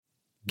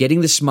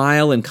Getting the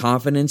smile and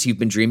confidence you've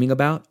been dreaming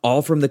about,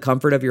 all from the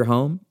comfort of your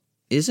home,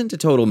 isn't a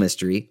total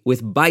mystery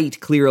with Bite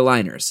clear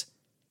aligners.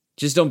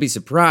 Just don't be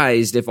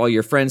surprised if all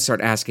your friends start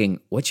asking,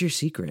 "What's your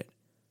secret?"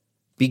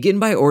 Begin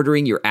by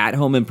ordering your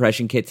at-home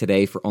impression kit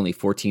today for only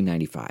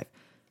 $14.95.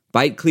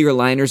 Bite clear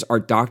aligners are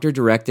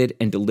doctor-directed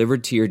and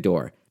delivered to your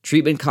door.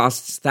 Treatment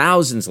costs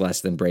thousands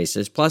less than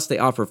braces, plus they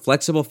offer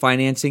flexible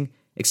financing,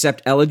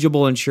 accept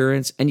eligible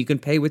insurance, and you can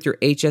pay with your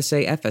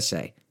HSA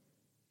FSA.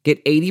 Get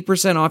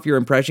 80% off your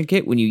impression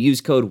kit when you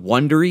use code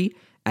WONDERY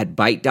at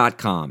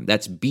Byte.com.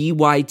 That's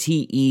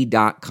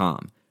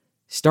BYTE.com.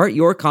 Start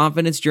your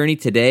confidence journey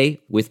today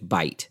with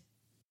Byte.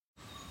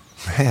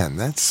 Man,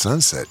 that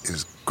sunset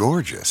is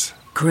gorgeous.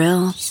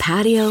 Grill,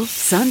 patio,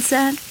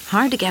 sunset.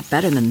 Hard to get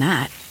better than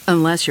that.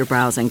 Unless you're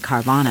browsing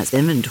Carvana's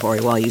inventory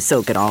while you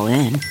soak it all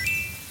in.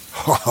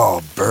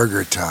 Oh,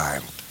 burger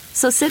time.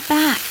 So sit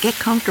back, get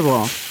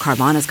comfortable.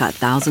 Carvana's got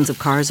thousands of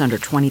cars under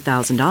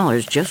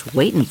 $20,000 just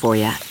waiting for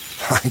you.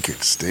 I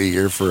could stay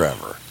here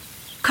forever.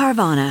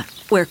 Carvana,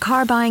 where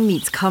car buying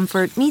meets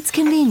comfort meets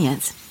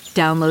convenience.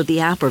 Download the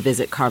app or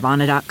visit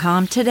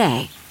Carvana.com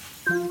today.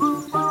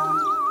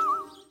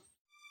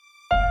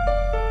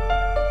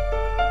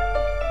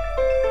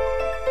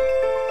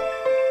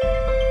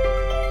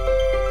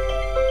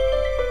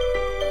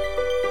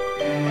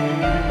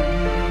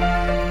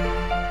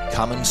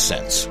 Common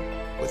Sense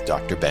with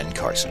Dr. Ben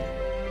Carson.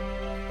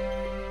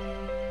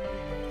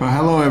 Well,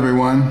 hello,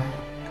 everyone,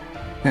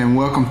 and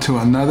welcome to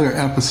another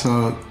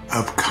episode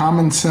of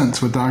Common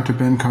Sense with Dr.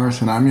 Ben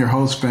Carson. I'm your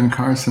host, Ben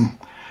Carson.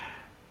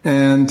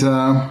 And,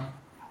 I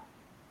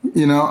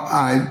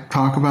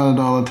talk about it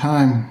all the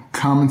time.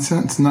 Common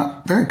sense,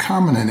 not very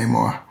common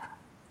anymore.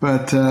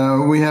 But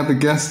we have a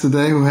guest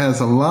today who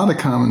has a lot of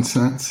common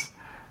sense.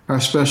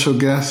 Our special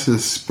guest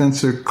is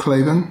Spencer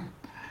Klavan.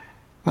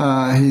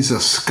 He's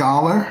a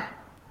scholar,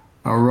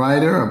 a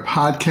writer, a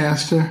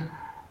podcaster,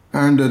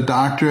 earned a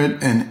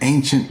doctorate in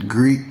ancient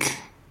Greek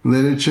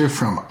literature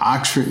from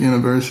Oxford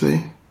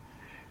University,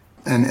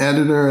 an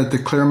editor at the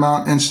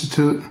Claremont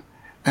Institute,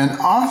 and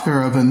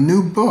author of a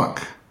new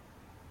book,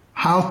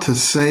 How to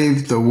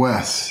Save the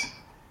West,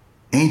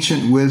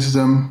 Ancient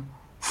Wisdom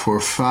for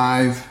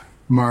 5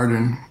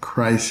 Modern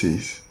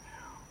Crises.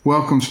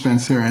 Welcome,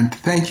 Spencer, and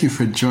thank you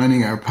for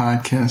joining our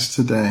podcast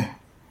today.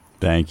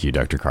 Thank you,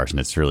 Dr. Carson.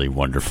 It's really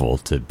wonderful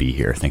to be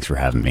here. Thanks for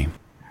having me.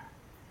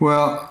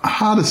 Well,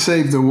 How to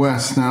Save the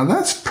West. Now,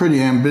 that's a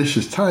pretty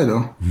ambitious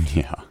title.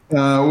 Yeah.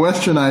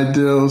 Western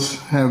ideals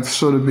have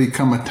sort of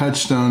become a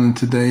touchstone in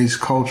today's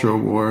cultural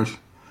wars,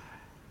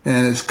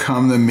 and it's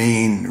come to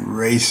mean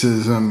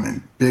racism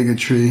and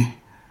bigotry.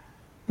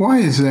 Why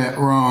is that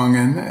wrong,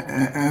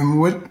 and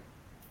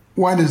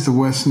why does the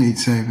West need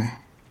saving?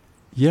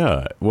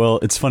 Yeah, well,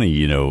 it's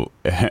funny,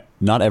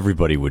 not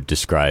everybody would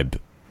describe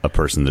a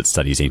person that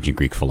studies ancient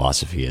Greek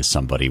philosophy as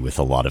somebody with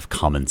a lot of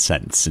common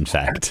sense. In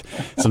fact,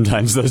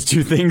 sometimes those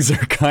two things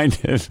are kind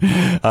of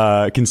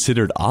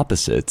considered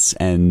opposites.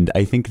 And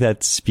I think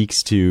that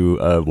speaks to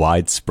a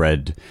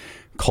widespread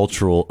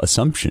cultural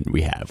assumption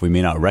we have. We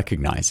may not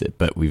recognize it,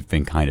 but we've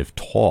been kind of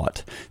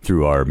taught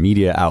through our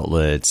media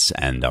outlets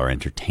and our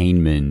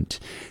entertainment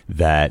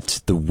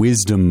that the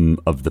wisdom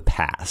of the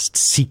past,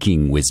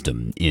 seeking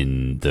wisdom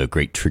in the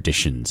great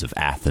traditions of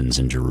Athens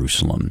and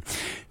Jerusalem,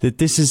 that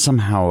this is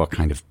somehow a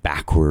kind of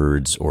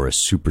backwards or a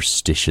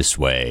superstitious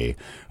way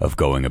of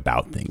going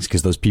about things.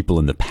 Because those people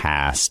in the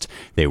past,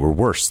 they were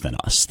worse than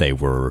us. They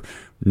were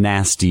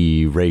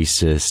nasty,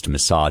 racist,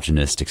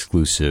 misogynist,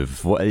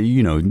 exclusive.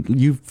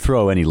 You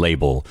throw any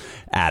label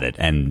at it,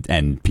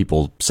 and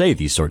people say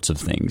these sorts of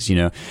things,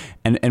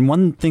 And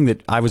one thing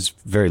that I was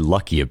very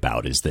lucky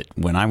about is that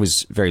when I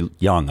was very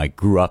young, I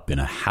grew up in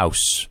a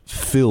house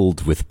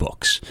filled with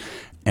books.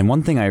 And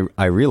one thing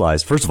I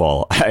realized, first of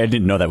all, I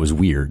didn't know that was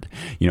weird.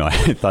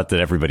 I thought that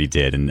everybody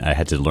did, and I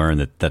had to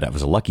learn that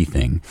was a lucky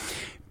thing.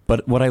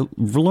 But what I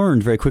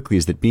learned very quickly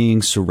is that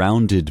being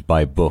surrounded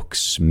by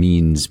books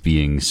means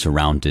being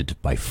surrounded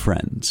by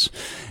friends.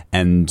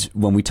 And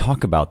when we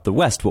talk about the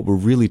West, what we're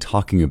really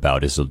talking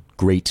about is a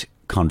great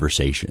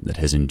conversation that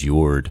has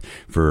endured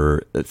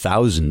for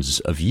thousands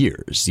of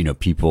years.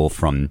 People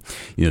from,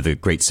 the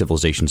great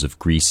civilizations of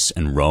Greece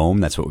and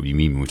Rome. That's what we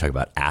mean when we talk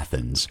about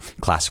Athens,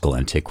 classical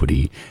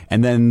antiquity.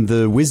 And then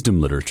the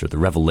wisdom literature, the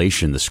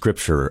revelation, the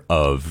scripture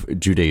of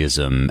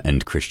Judaism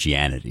and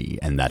Christianity.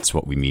 And that's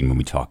what we mean when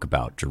we talk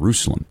about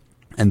Jerusalem.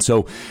 And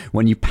so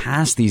when you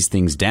pass these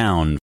things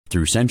down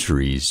through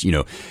centuries,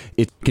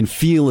 it can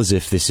feel as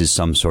if this is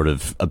some sort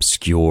of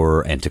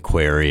obscure,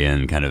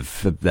 antiquarian kind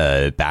of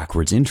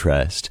backwards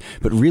interest,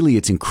 but really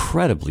it's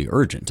incredibly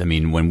urgent. I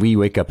mean, when we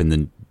wake up in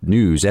the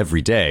news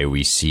every day,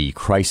 we see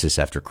crisis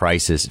after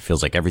crisis. It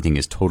feels like everything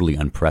is totally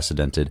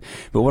unprecedented.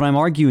 But what I'm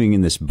arguing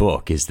in this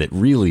book is that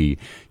really,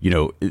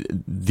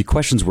 the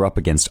questions we're up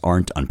against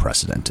aren't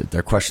unprecedented.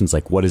 They're questions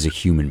like, what is a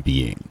human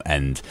being?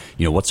 And,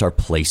 what's our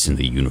place in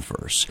the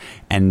universe?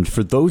 And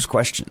for those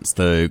questions,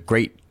 the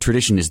great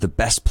tradition is the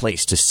best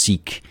place to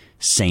seek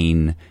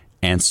sane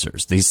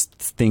answers. These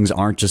things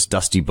aren't just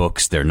dusty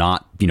books. They're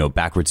not,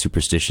 backward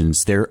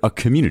superstitions. They're a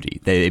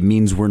community. It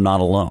means we're not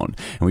alone,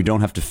 and we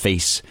don't have to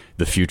face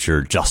the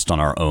future just on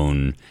our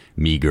own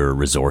meager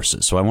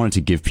resources. So I wanted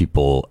to give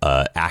people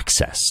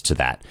access to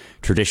that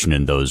tradition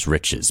and those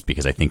riches,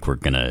 because I think we're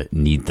going to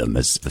need them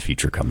as the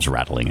future comes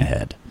rattling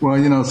ahead.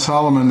 Well,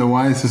 Solomon, the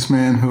wisest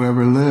man who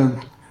ever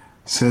lived,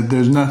 said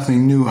there's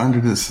nothing new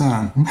under the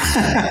sun.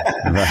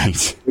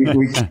 Right.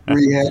 we keep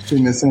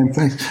rehashing the same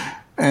things.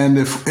 And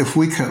if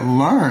we could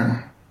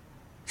learn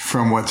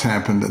from what's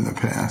happened in the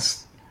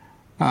past,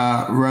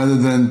 rather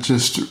than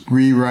just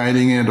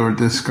rewriting it or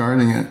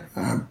discarding it,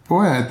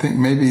 I think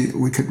maybe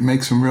we could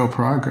make some real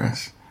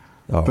progress.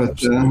 Oh, but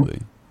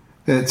absolutely.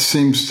 It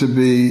seems to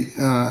be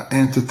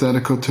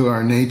antithetical to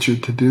our nature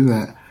to do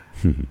that.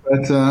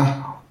 But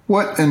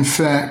what, in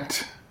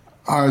fact,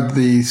 are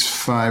these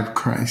 5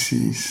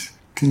 crises?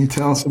 Can you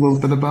tell us a little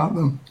bit about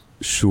them?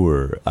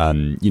 Sure.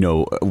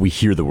 We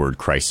hear the word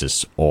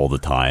crisis all the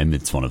time.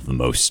 It's one of the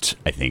most,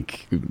 I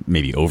think,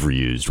 maybe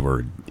overused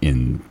word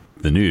in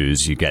the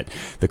news. You get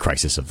the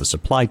crisis of the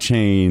supply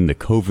chain, the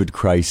COVID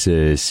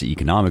crisis,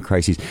 economic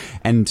crises.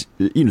 And,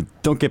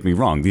 don't get me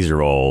wrong, these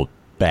are all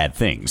bad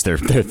things. They're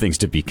things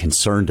to be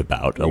concerned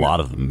about. A lot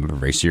of them are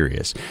very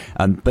serious.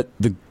 But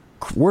the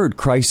word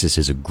crisis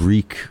is a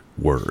Greek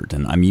word,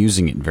 and I'm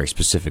using it in a very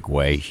specific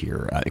way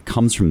here. It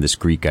comes from this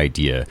Greek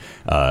idea,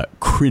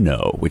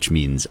 krino, which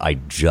means I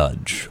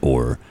judge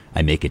or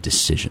I make a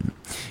decision.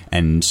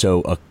 And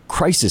so a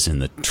crisis in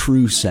the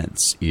true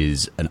sense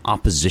is an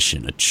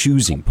opposition, a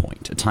choosing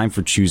point, a time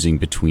for choosing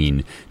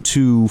between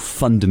 2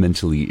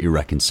 fundamentally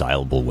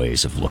irreconcilable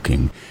ways of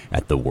looking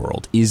at the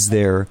world. Is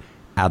there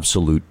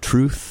absolute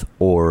truth,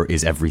 or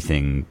is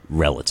everything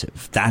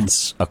relative?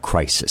 That's a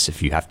crisis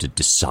if you have to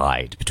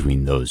decide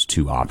between those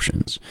 2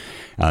 options.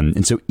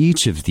 And so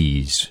each of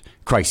these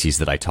crises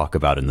that I talk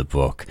about in the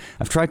book,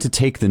 I've tried to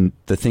take the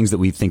things that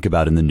we think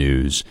about in the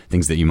news,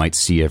 things that you might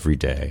see every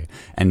day,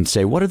 and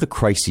say, what are the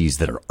crises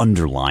that are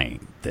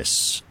underlying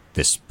this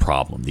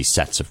problem, these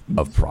sets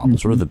of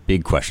problems? What are the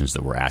big questions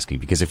that we're asking?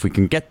 Because if we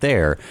can get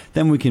there,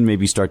 then we can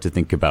maybe start to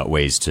think about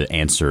ways to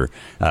answer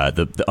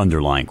the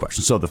underlying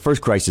questions. So the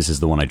first crisis is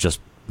the one I just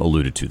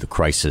alluded to, the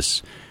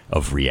crisis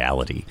of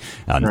reality.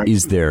 Right.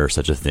 Is there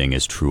such a thing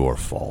as true or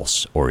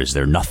false, or is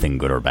there nothing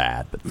good or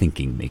bad, but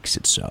thinking makes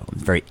it so?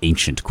 It's a very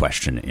ancient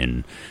question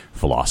in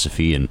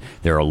philosophy, and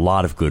there are a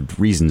lot of good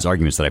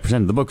arguments that I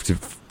present in the book to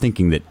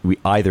thinking that we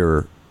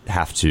either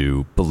have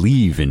to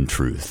believe in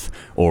truth,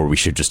 or we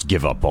should just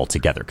give up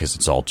altogether because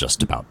it's all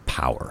just about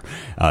power.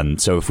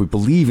 So if we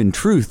believe in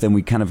truth, then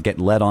we kind of get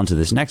led on to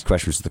this next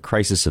question, which is the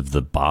crisis of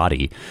the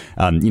body.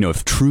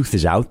 If truth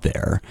is out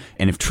there,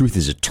 and if truth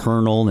is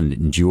eternal and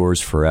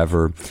endures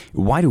forever,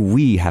 why do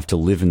we have to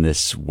live in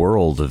this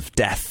world of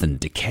death and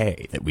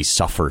decay that we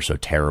suffer so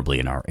terribly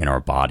in our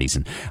bodies?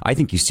 And I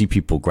think you see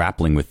people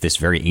grappling with this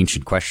very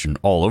ancient question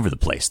all over the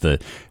place. The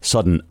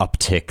sudden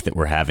uptick that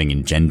we're having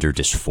in gender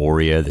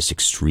dysphoria, this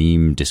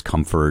extreme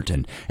discomfort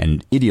and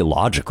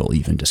ideological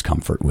even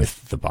discomfort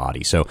with the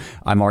body. So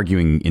I'm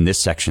arguing in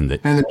this section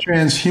that... And the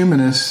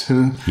transhumanists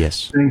who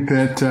think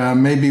that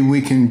maybe we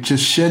can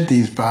just shed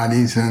these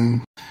bodies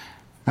and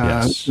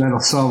that'll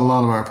solve a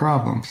lot of our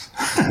problems.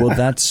 Well,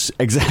 that's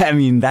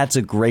that's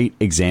a great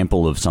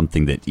example of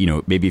something that,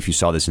 maybe if you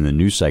saw this in the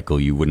news cycle,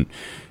 you wouldn't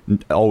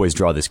always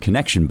draw this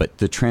connection, but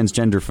the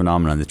transgender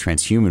phenomenon, the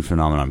transhuman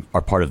phenomenon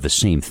are part of the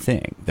same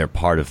thing. They're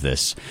part of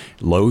this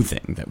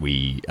loathing that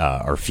we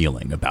are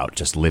feeling about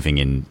just living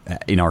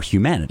in our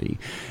humanity.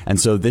 And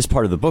so this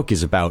part of the book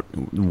is about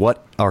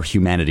what our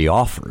humanity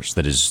offers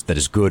that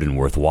is good and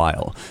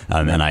worthwhile.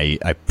 And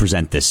I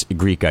present this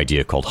Greek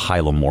idea called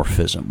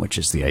hylomorphism, which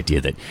is the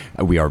idea that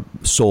we are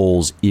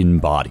souls in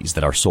bodies,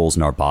 that our souls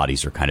and our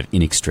bodies are kind of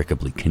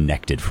inextricably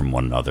connected from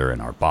one another,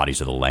 and our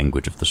bodies are the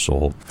language of the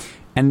soul.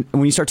 And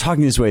when you start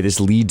talking this way, this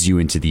leads you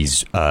into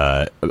these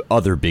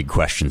other big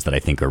questions that I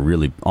think are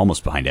really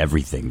almost behind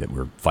everything that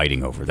we're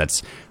fighting over.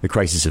 That's the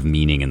crisis of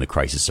meaning and the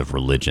crisis of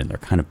religion. They're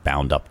kind of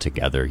bound up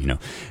together.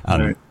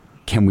 Right.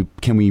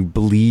 Can we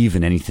believe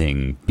in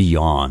anything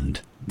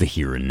beyond the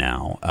here and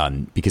now?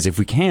 Because if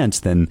we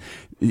can't, then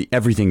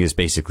everything is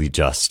basically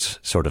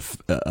just sort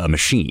of a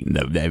machine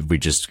that we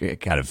just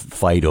kind of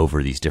fight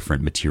over these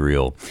different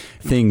material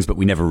things, but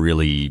we never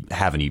really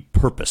have any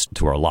purpose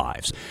to our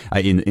lives.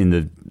 In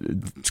the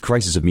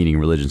crisis of meaning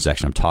and religion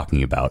section, I'm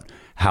talking about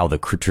how the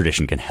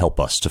tradition can help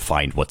us to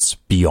find what's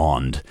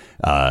beyond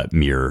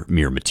mere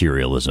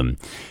materialism.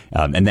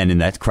 And then in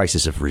that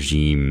crisis of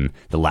regime,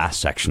 the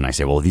last section, I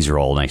say, well, these are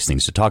all nice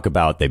things to talk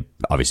about. They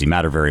obviously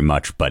matter very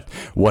much, but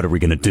what are we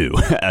going to do?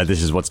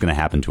 This is what's going to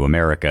happen to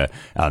America.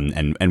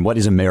 And what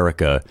is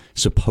America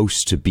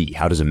supposed to be?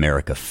 How does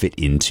America fit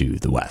into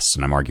the West?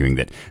 And I'm arguing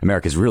that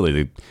America is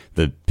really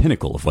the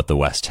pinnacle of what the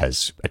West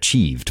has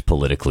achieved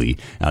politically,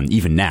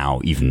 even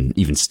now,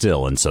 even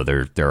still. And so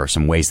there are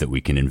some ways that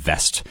we can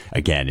invest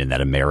again in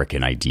that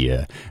American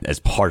idea as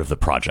part of the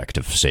project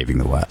of saving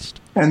the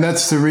West. And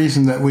that's the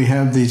reason that we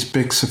have these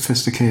big,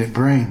 sophisticated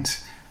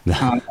brains.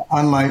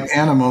 Unlike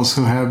animals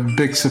who have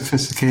big,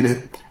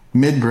 sophisticated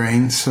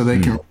midbrain so they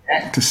can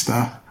react to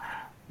stuff.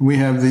 We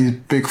have these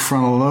big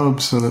frontal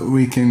lobes so that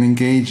we can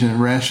engage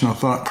in rational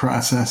thought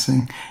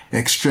processing,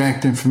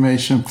 extract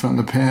information from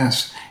the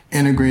past,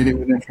 integrate it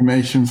with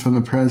information from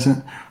the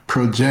present,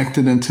 project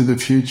it into the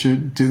future,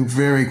 do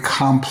very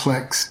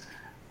complex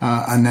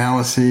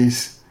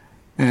analyses.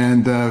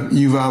 And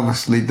you've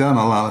obviously done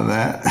a lot of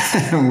that,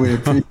 and we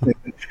appreciate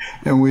it.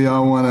 And we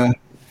all want to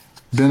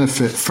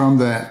benefit from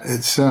that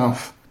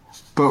itself.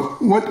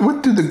 But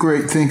what do the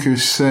great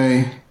thinkers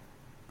say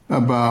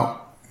about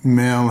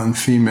male and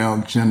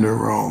female gender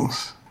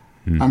roles?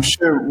 I'm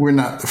sure we're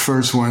not the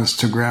first ones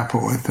to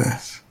grapple with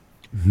this.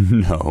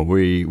 No,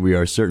 we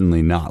are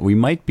certainly not. We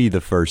might be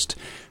the first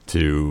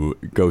to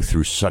go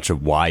through such a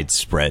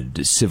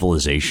widespread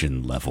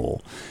civilization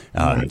level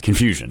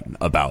confusion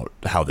about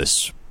how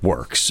this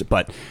works.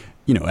 But,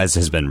 you know, as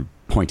has been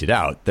pointed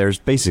out, there's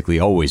basically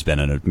always been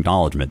an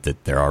acknowledgement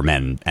that there are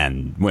men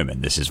and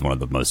women. This is one of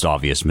the most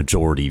obvious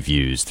majority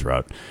views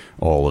throughout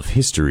all of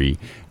history.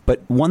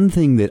 But one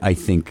thing that I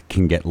think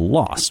can get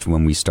lost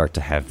when we start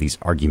to have these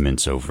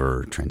arguments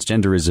over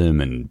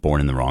transgenderism and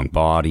born in the wrong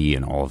body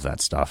and all of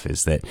that stuff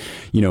is that,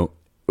 you know,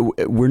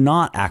 we're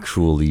not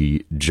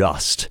actually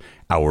just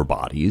our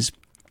bodies.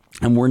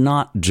 And we're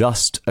not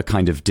just a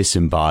kind of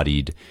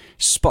disembodied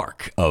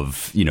spark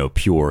of, you know,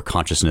 pure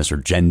consciousness, or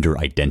gender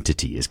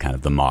identity is kind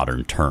of the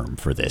modern term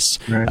for this,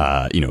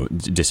 right.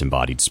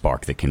 Disembodied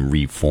spark that can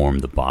reform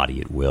the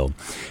body at will.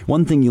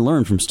 One thing you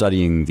learn from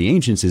studying the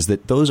ancients is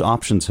that those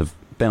options have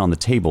been on the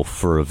table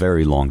for a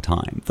very long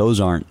time.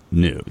 Those aren't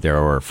new.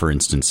 There were, for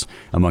instance,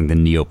 among the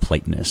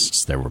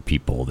Neoplatonists, there were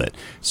people that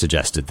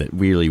suggested that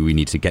really we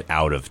need to get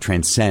out of,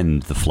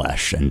 transcend the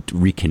flesh and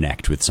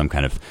reconnect with some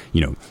kind of,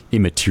 you know,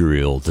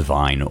 immaterial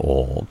divine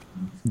all.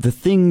 The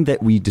thing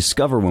that we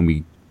discover when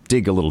we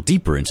dig a little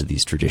deeper into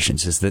these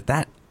traditions is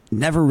that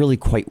never really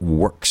quite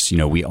works. You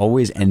know, we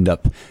always end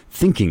up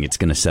thinking it's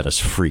going to set us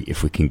free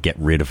if we can get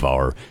rid of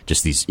our,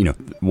 just these, you know,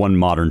 one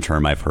modern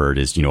term I've heard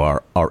is, you know,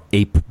 our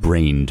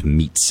ape-brained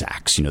meat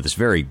sacks, you know, this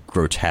very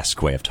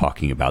grotesque way of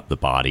talking about the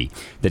body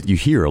that you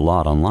hear a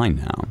lot online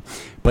now.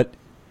 But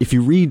if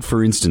you read,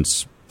 for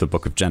instance, the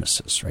book of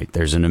Genesis, right,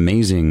 there's an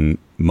amazing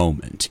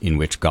moment in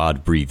which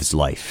God breathes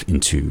life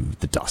into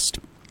the dust.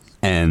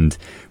 And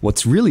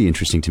what's really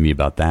interesting to me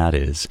about that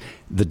is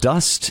the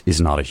dust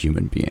is not a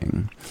human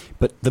being,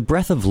 but the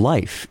breath of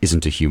life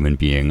isn't a human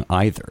being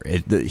either.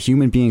 The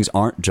human beings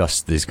aren't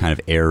just this kind of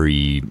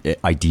airy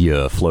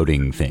idea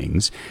floating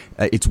things.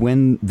 It's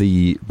when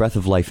the breath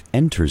of life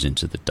enters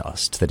into the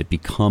dust that it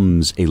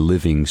becomes a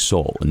living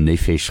soul, a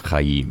nefesh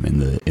chaim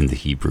in the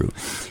Hebrew.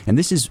 And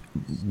this is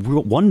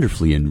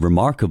wonderfully and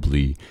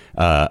remarkably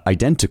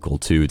identical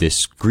to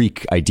this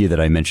Greek idea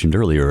that I mentioned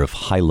earlier of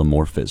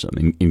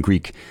hylomorphism. In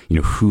Greek, you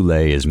know,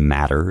 hule is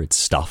matter, it's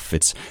stuff,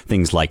 it's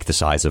things like the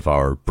size of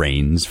our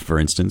brains, for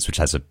instance, which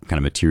has a kind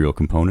of material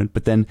component.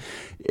 But then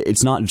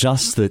it's not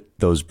just that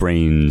those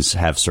brains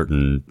have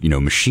certain, you know,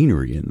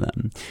 machinery in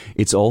them.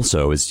 It's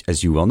also,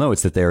 as you well know,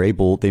 it's that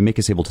they make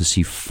us able to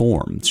see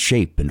form,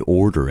 shape, and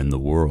order in the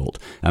world.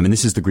 I mean,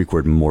 this is the Greek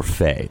word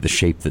morphe, the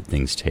shape that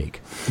things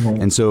take.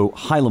 Mm-hmm. And so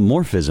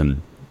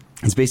hylomorphism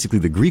is basically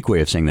the Greek way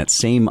of saying that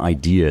same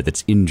idea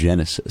that's in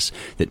Genesis,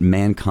 that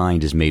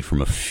mankind is made from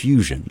a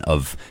fusion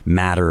of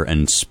matter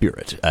and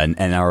spirit. And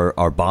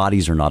our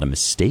bodies are not a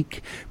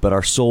mistake, but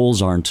our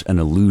souls aren't an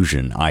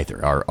illusion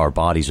either. Our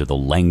bodies are the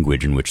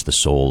language in which the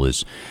soul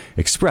is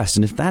expressed.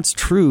 And if that's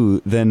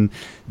true, then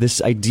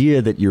this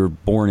idea that you're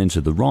born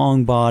into the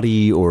wrong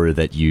body, or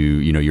that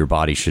your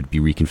body should be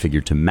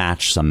reconfigured to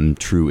match some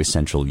true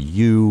essential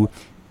you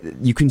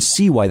can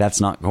see why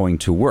that's not going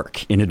to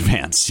work in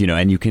advance, you know,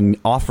 and you can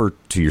offer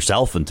to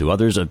yourself and to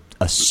others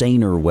a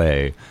saner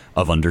way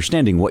of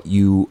understanding what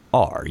you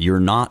are. You're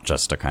not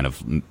just a kind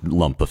of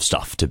lump of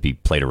stuff to be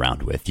played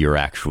around with. You're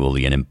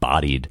actually an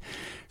embodied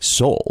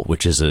soul,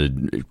 which is a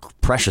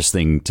precious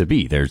thing to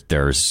be.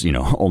 There's you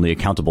know, only a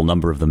countable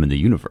number of them in the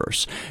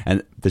universe.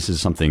 And this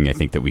is something I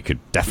think that we could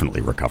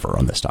definitely recover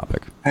on this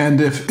topic. And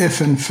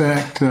if in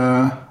fact,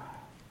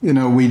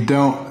 we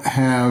don't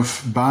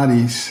have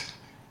bodies,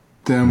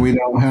 then we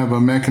don't have a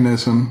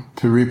mechanism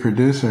to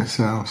reproduce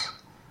ourselves.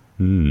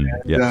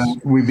 Yes.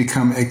 We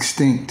become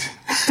extinct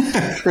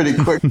pretty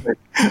quickly.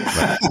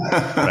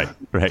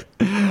 Right.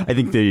 I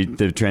think the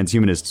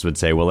transhumanists would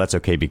say, well, that's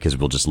okay because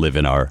we'll just live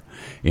in our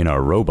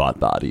robot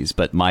bodies.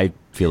 But my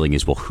feeling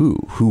is, well,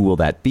 who will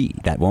that be?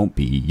 That won't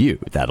be you.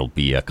 That'll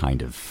be a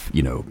kind of,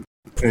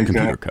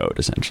 computer code,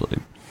 essentially.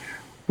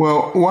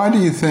 Well, why do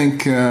you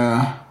think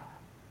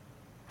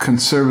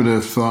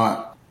conservative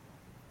thought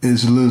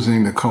is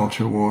losing the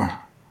culture war?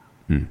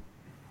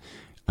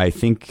 I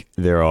think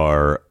there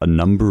are a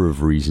number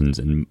of reasons,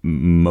 and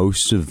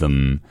most of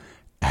them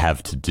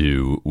have to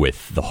do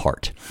with the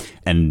heart.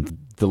 And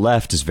the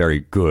left is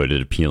very good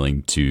at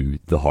appealing to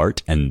the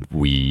heart, and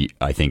we,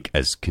 I think,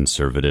 as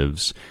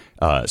conservatives,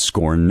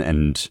 scorn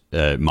and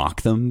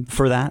mock them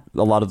for that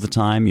a lot of the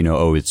time.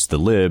 It's the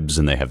libs,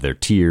 and they have their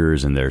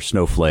tears and their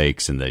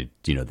snowflakes, and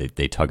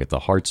they tug at the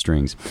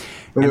heartstrings.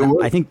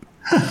 And I think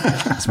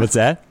what's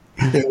that?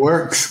 It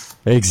works.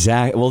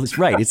 Exactly. Well, it's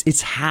right.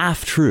 It's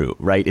half true,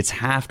 right? It's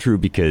half true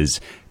because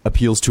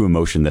appeals to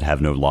emotion that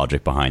have no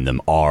logic behind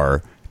them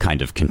are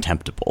kind of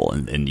contemptible,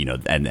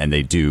 and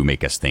they do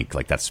make us think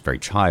like that's very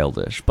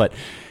childish. But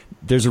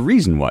there's a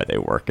reason why they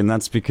work, and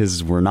that's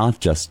because we're not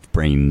just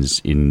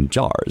brains in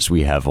jars.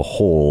 We have a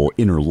whole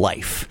inner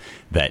life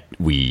that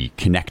we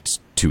connect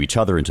to each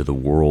other, into the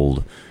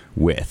world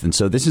with. And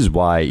so this is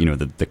why,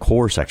 the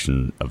core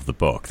section of the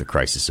book, the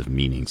Crisis of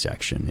Meaning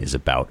section, is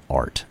about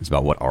art. It's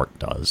about what art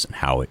does and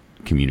how it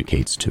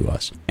communicates to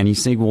us. And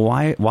he's saying,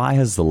 well, why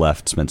has the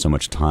left spent so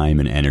much time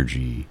and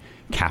energy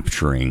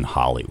capturing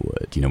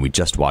Hollywood? We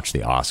just watched the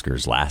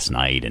Oscars last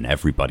night, and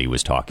everybody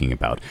was talking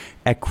about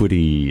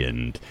equity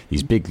and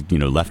these big,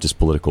 leftist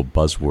political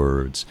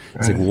buzzwords.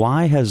 It's like,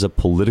 why has a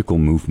political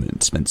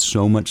movement spent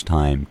so much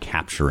time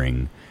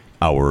capturing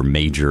our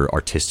major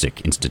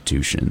artistic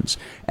institutions?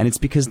 And it's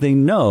because they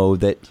know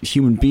that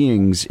human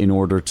beings, in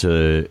order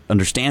to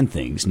understand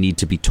things, need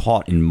to be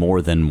taught in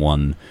more than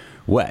one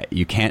way.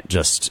 You can't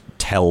just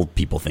tell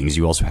people things,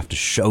 you also have to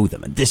show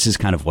them. And this is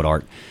kind of what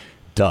art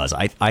does.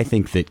 I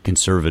think that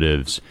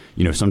conservatives,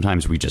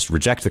 sometimes we just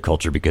reject the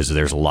culture because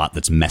there's a lot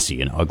that's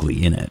messy and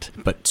ugly in it.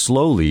 But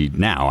slowly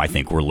now, I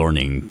think we're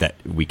learning that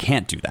we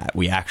can't do that.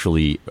 We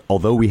actually,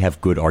 although we have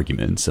good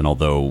arguments and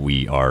although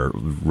we are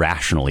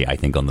rationally, I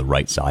think, on the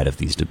right side of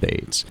these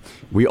debates,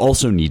 we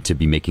also need to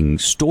be making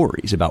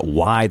stories about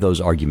why those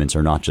arguments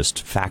are not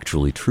just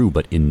factually true,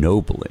 but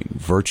ennobling,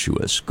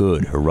 virtuous,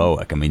 good,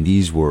 heroic. I mean,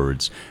 these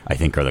words, I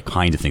think, are the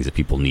kind of things that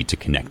people need to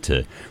connect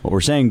to what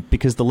we're saying,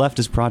 because the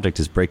leftist project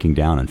is breaking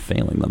down and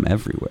failing them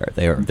everywhere.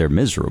 They're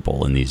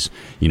miserable in these,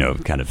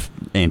 kind of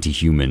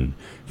anti-human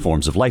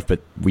forms of life,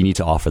 but we need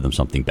to offer them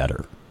something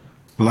better.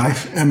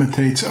 Life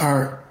imitates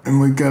art,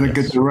 and we've got to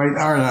get the right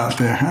art out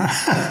there, huh?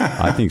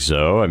 I think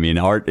so. I mean,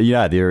 art,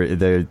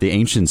 the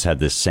ancients had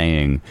this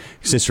saying.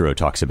 Cicero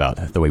talks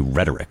about the way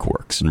rhetoric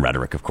works, and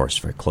rhetoric, of course, is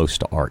very close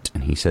to art.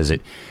 And he says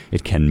it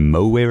can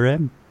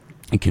movere,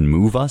 it can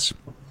move us,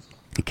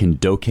 it can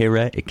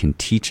docere, it can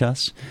teach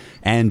us,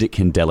 and it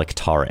can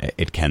delectare,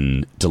 it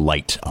can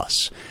delight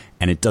us.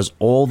 And it does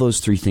all those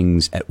three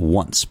things at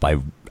once by,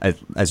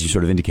 as you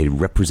sort of indicated,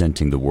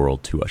 representing the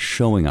world to us,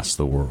 showing us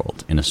the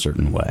world in a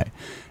certain way.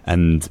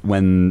 And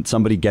when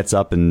somebody gets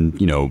up and,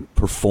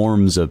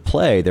 performs a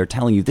play, they're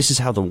telling you this is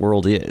how the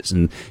world is.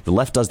 And the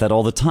left does that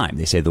all the time.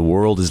 They say the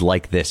world is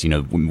like this,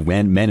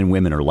 when men and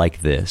women are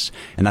like this.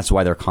 And that's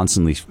why they're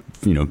constantly,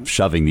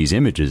 shoving these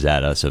images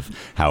at us of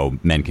how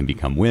men can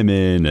become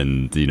women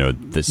and,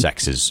 the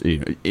sex is,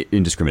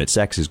 indiscriminate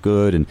sex is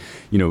good. And,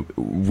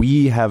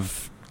 we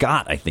have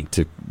got, I think,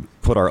 to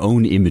put our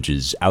own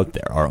images out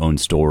there, our own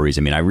stories.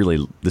 I mean,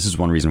 this is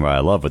one reason why I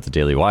love what the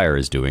Daily Wire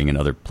is doing and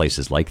other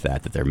places like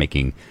that they're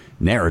making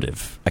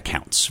narrative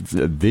accounts,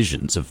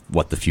 visions of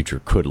what the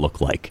future could look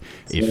like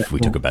if we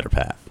took a better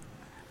path.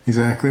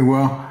 Exactly.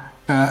 Well,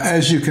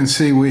 as you can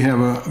see, we have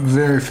a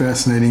very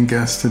fascinating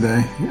guest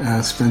today,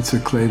 Spencer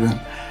Klavan,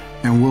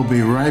 and we'll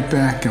be right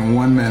back in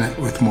 1 minute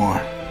with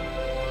more.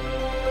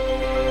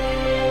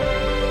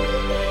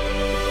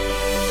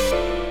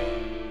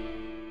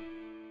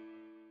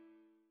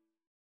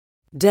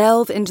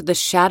 Delve into the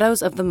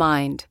shadows of the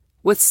mind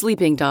with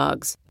Sleeping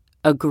Dogs,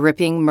 a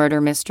gripping murder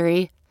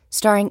mystery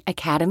starring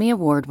Academy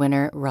Award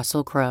winner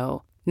Russell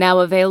Crowe. Now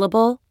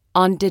available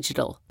on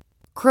digital.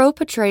 Crowe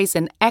portrays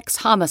an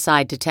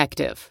ex-homicide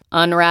detective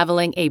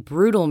unraveling a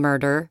brutal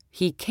murder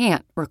he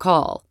can't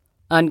recall.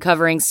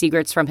 Uncovering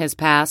secrets from his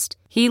past,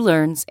 he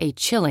learns a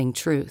chilling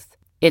truth.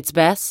 It's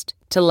best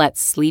to let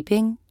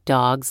sleeping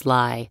dogs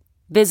lie.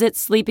 Visit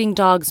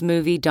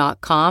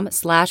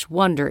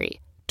sleepingdogsmovie.com/Wondery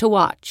to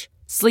watch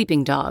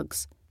Sleeping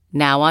Dogs,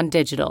 now on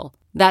digital.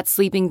 That's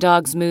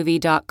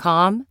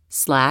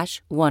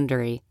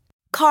sleepingdogsmovie.com/Wondery.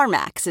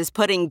 CarMax is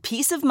putting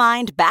peace of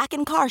mind back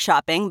in car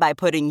shopping by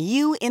putting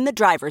you in the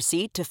driver's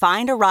seat to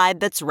find a ride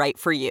that's right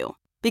for you.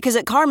 Because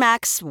at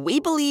CarMax, we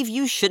believe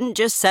you shouldn't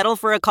just settle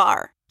for a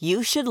car.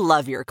 You should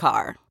love your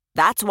car.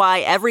 That's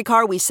why every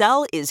car we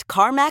sell is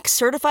CarMax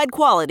certified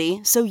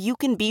quality, so you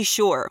can be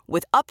sure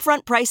with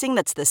upfront pricing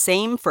that's the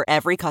same for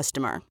every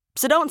customer.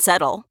 So don't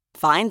settle.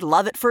 Find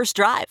love at first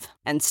drive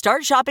and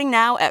start shopping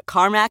now at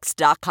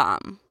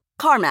CarMax.com.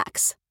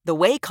 CarMax, the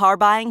way car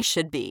buying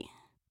should be.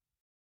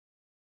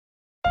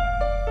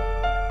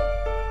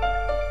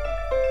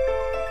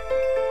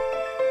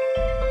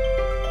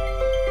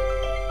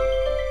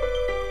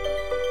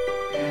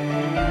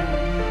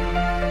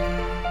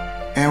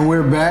 And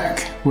we're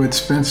back with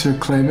Spencer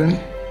Klavan.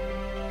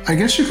 I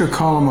guess you could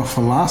call him a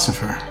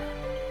philosopher.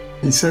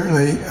 He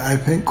certainly, I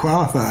think,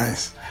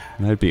 qualifies.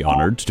 I'd be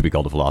honored to be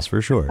called a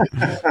philosopher, sure.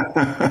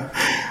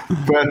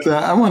 But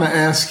I want to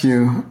ask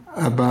you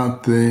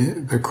about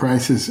the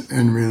crisis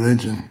in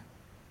religion.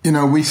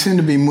 We seem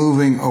to be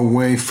moving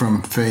away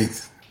from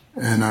faith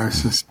in our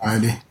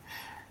society.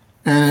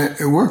 And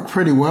it worked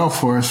pretty well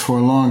for us for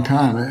a long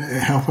time.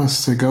 It helped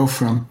us to go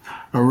from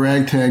a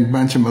ragtag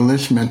bunch of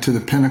militiamen to the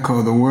pinnacle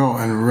of the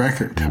world in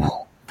record time.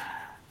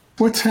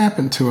 What's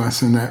happened to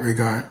us in that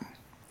regard?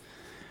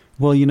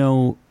 Well,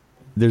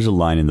 There's a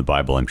line in the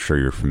Bible, I'm sure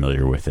you're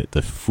familiar with it.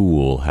 The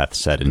fool hath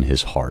said in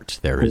his heart,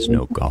 there is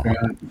no God.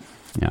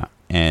 Yeah.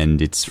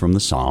 And it's from the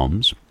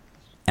Psalms.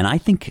 And I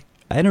think,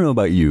 I don't know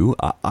about you,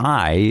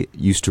 I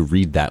used to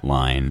read that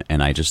line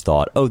and I just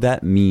thought, oh,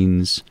 that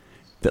means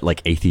that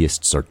like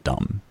atheists are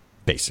dumb,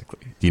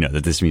 basically. You know,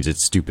 that this means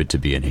it's stupid to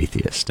be an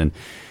atheist. And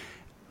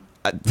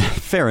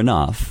fair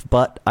enough,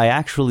 but I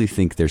actually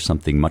think there's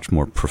something much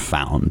more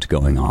profound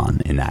going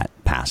on in that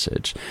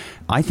passage.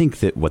 I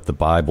think that what the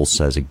Bible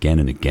says again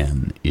and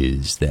again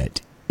is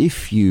that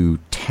if you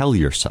tell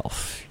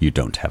yourself you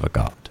don't have a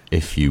God,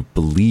 if you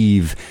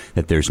believe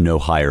that there's no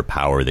higher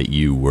power that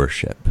you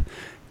worship,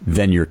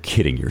 then you're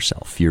kidding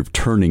yourself. You're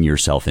turning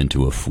yourself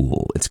into a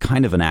fool. It's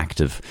kind of an act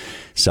of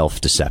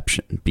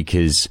self-deception,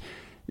 because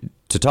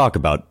to talk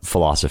about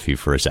philosophy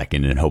for a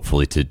second, and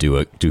hopefully to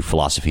do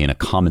philosophy in a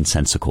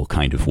commonsensical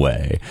kind of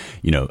way.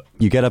 You know,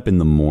 you get up in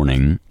the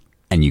morning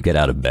and you get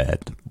out of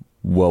bed.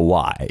 Well,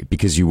 why?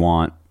 Because you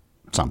want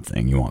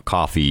something. You want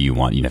coffee. You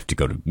have to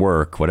go to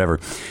work, whatever.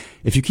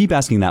 If you keep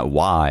asking that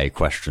why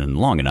question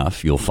long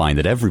enough, you'll find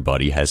that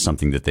everybody has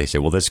something that they say,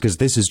 well, that's because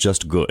this is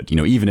just good. You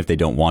know, even if they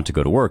don't want to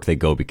go to work, they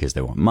go because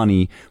they want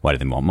money. Why do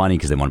they want money?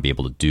 Because they want to be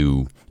able to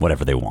do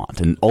whatever they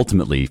want. And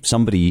ultimately,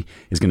 somebody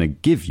is going to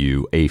give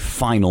you a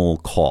final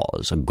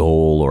cause, a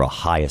goal, or a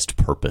highest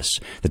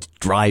purpose that's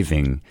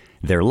driving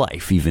their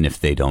life, even if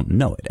they don't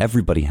know it.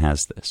 Everybody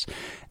has this.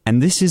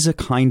 And this is a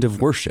kind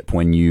of worship.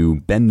 When you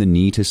bend the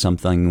knee to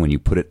something, when you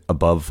put it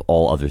above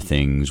all other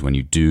things, when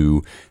you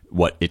do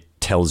what it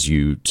tells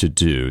you to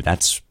do,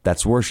 that's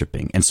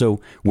worshiping. And so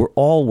we're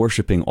all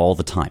worshiping all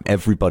the time.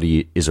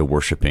 Everybody is a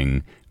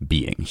worshiping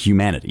being.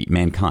 Humanity,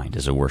 mankind,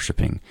 is a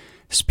worshiping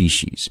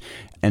species.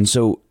 And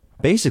so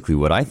basically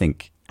what I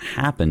think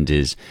happened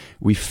is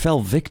we fell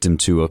victim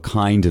to a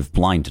kind of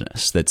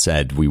blindness that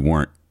said we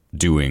weren't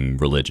doing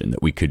religion,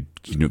 that we could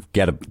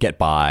get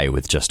by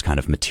with just kind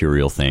of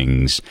material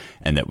things,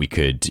 and that we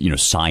could,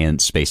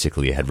 science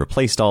basically had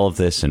replaced all of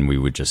this, and we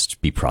would just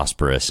be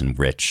prosperous and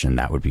rich, and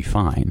that would be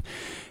fine.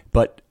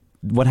 But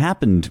what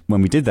happened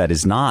when we did that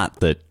is not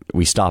that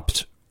we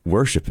stopped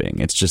worshiping.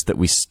 It's just that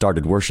we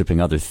started worshiping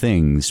other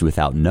things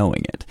without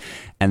knowing it.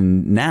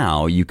 And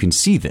now you can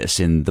see this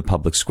in the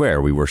public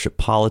square. We worship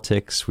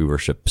politics. We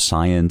worship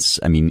science.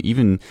 I mean,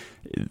 even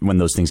when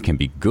those things can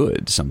be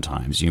good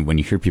sometimes, when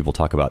you hear people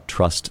talk about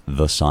trust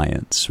the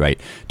science, right?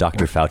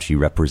 Dr. Fauci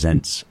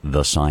represents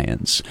the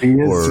science.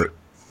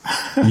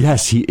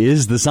 Yes, he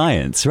is the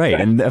science, right?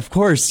 And of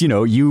course, you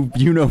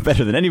know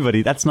better than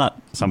anybody. That's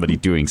not somebody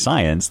doing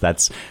science.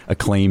 That's a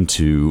claim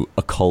to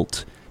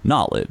occult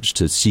knowledge,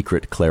 to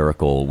secret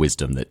clerical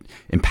wisdom that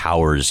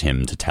empowers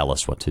him to tell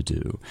us what to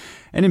do.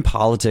 And in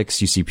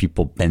politics, you see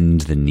people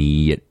bend the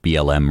knee at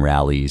BLM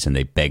rallies and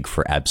they beg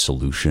for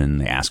absolution.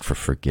 They ask for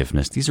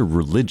forgiveness. These are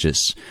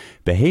religious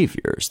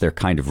behaviors. They're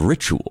kind of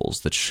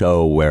rituals that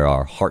show where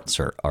our hearts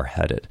are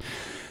headed.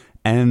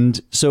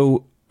 And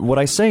so what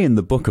I say in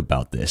the book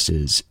about this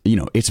is,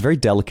 it's very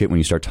delicate when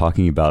you start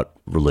talking about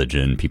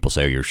religion. People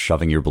say, oh, you're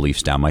shoving your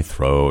beliefs down my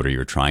throat, or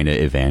you're trying to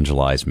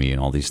evangelize me,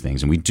 and all these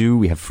things. And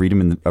we have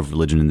freedom of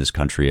religion in this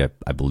country.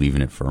 I believe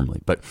in it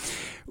firmly. But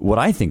what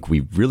I think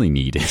we really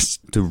need is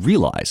to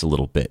realize a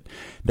little bit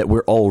that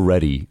we're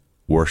already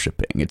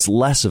worshiping. It's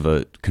less of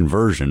a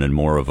conversion and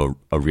more of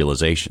a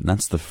realization.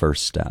 That's the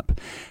first step.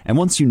 And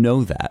once you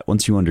know that,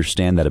 once you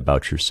understand that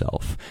about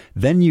yourself,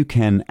 then you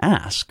can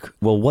ask,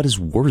 well, what is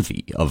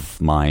worthy of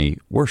my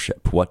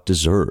worship? What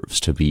deserves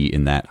to be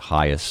in that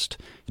highest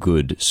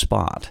good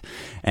spot?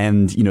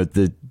 And,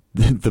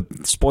 the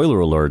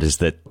spoiler alert is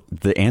that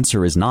the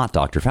answer is not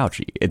Dr.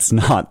 Fauci. It's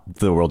not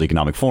the World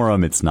Economic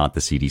Forum. It's not the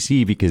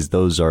CDC, because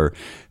those are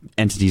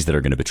entities that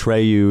are going to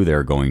betray you.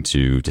 They're going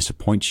to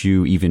disappoint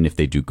you. Even if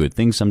they do good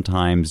things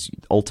sometimes,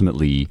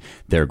 ultimately,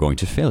 they're going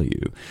to fail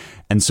you.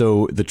 And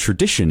so the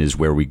tradition is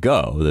where we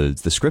go.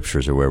 The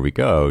scriptures are where we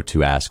go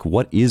to ask,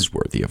 what is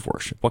worthy of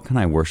worship? What can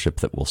I worship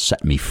that will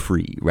set me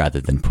free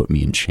rather than put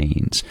me in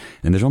chains?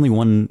 And there's only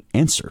one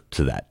answer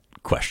to that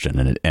question,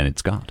 and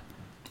it's God.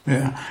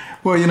 Yeah.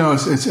 Well,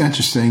 it's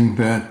interesting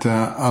that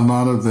a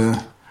lot of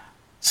the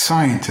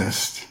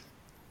scientists,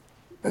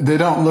 they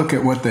don't look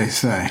at what they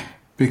say,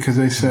 because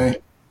they say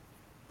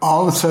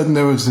all of a sudden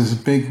there was this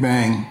big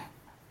bang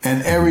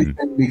and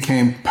everything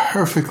became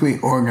perfectly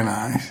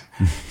organized.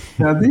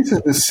 Now, these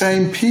are the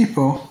same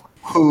people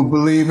who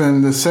believe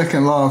in the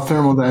second law of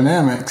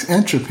thermodynamics,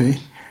 entropy,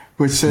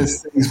 which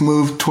says things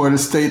move toward a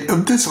state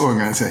of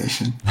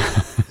disorganization.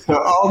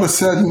 So all of a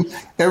sudden,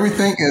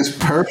 everything is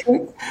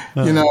perfect,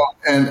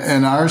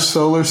 and our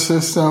solar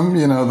system,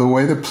 the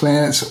way the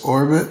planets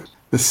orbit,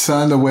 the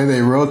sun, the way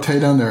they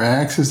rotate on their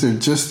axis, they're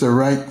just the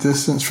right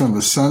distance from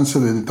the sun so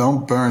that they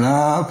don't burn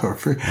up or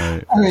free.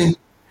 Right. I mean,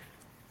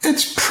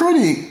 it's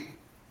pretty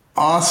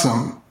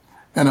awesome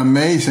and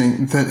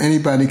amazing that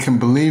anybody can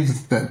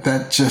believe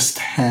that just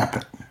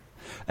happened.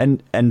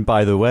 And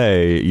by the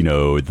way,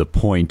 the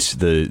point,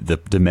 the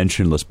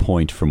dimensionless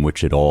point from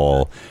which it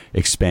all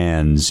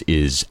expands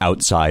is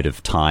outside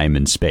of time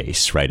and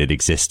space, right? It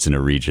exists in a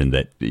region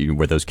that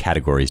where those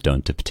categories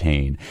don't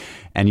obtain.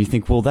 And you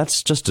think, well,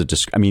 that's just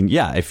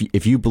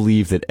if you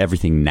believe that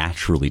everything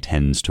naturally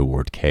tends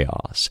toward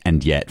chaos,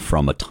 and yet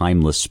from a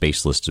timeless,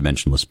 spaceless,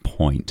 dimensionless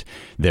point,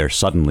 there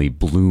suddenly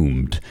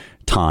bloomed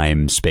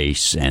time,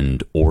 space,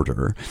 and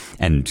order,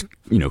 and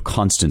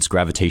constants,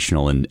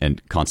 gravitational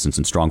and constants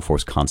and strong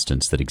force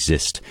constants that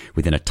exist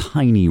within a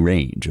tiny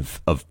range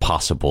of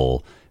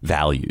possible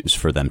values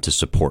for them to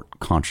support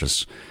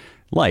conscious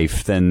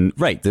life, then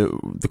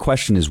the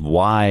question is,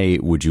 why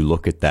would you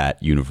look at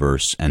that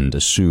universe and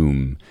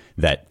assume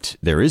that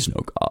there is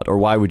no God? Or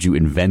why would you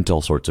invent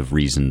all sorts of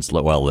reasons?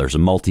 Well, there's a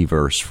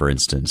multiverse, for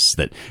instance,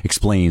 that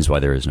explains why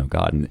there is no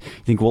God. And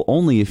you think, well,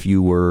 only if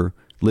you were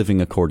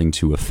living according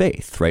to a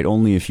faith, right?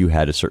 Only if you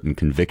had a certain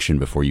conviction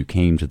before you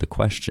came to the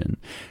question,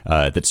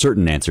 that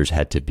certain answers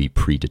had to be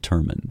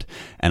predetermined.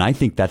 And I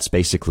think that's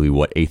basically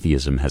what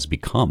atheism has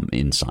become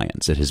in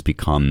science. It has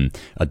become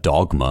a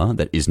dogma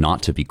that is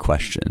not to be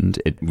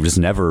questioned. It was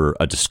never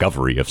a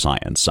discovery of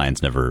science.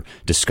 Science never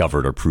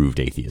discovered or proved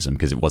atheism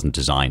because it wasn't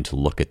designed to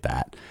look at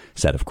that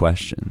set of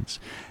questions.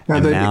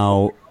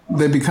 Now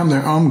they become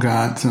their own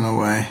gods in a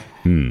way.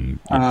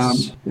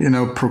 Yes.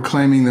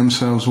 Proclaiming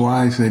themselves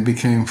wise, they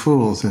became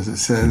fools, as it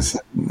says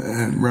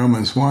in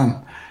Romans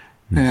 1.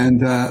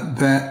 And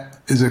that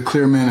is a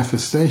clear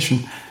manifestation.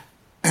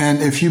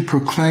 And if you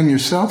proclaim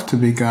yourself to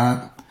be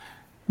God,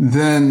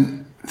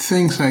 then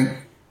things like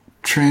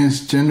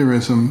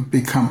transgenderism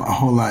become a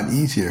whole lot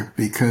easier,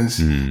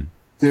 because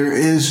there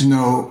is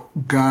no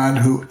God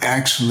who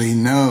actually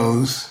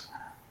knows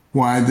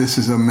why this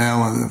is a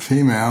male and a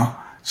female,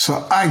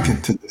 so I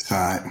get to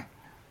decide.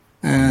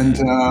 And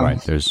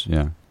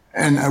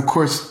and of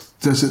course,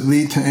 does it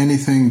lead to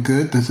anything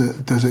good? Does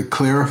it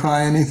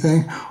clarify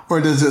anything,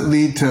 or does it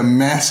lead to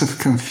massive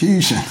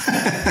confusion?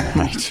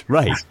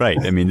 Right.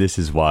 I mean, this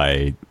is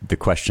why the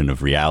question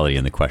of reality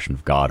and the question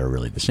of God are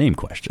really the same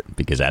question,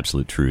 because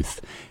absolute truth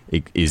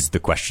is the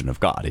question of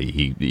God.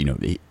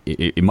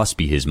 It must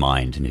be his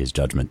mind and his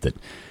judgment that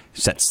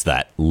sets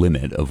that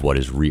limit of what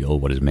is real,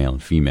 what is male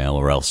and female,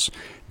 or else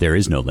there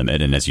is no limit.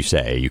 And as you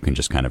say, you can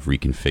just kind of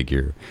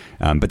reconfigure.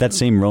 But that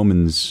same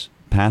Romans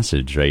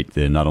passage, right?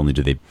 Not only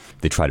do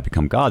they try to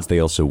become gods, they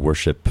also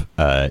worship,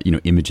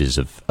 images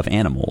of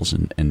animals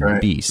and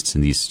right. beasts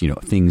and these,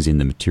 things in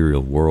the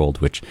material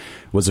world, which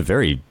was a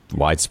very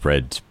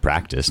widespread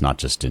practice, not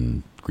just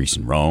in Greece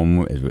and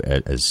Rome,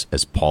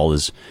 as Paul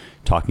is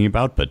talking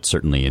about, but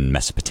certainly in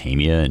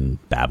Mesopotamia and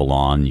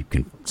Babylon, you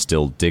can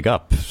still dig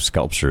up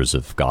sculptures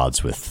of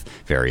gods with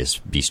various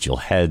bestial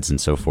heads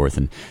and so forth.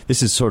 And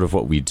this is sort of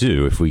what we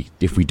do. If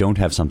we don't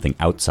have something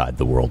outside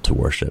the world to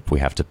worship, we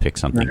have to pick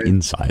something right.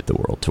 inside the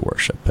world to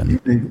worship.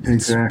 And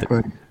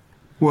exactly.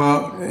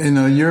 Well,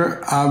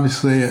 you're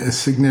obviously a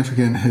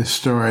significant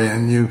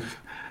historian. You've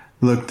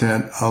looked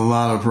at a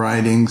lot of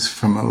writings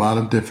from a lot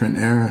of different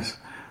eras.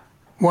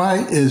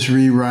 Why is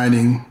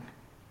rewriting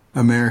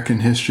American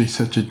history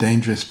such a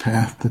dangerous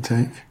path to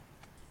take?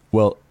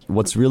 Well,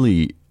 what's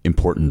really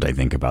important, I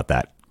think, about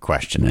that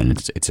question,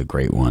 and it's a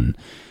great one,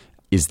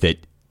 is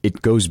that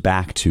it goes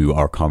back to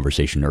our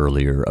conversation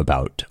earlier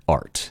about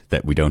art,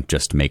 that we don't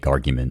just make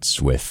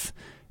arguments with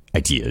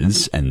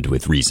ideas and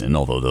with reason,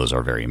 although those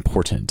are very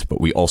important,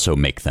 but we also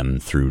make them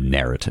through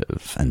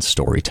narrative and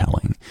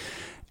storytelling.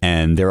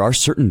 And there are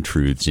certain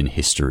truths in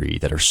history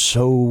that are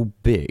so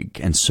big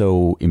and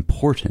so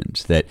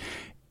important that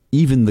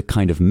even the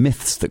kind of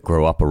myths that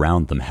grow up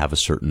around them have a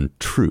certain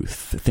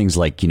truth. Things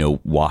like,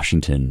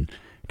 Washington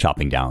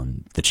chopping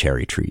down the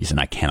cherry trees and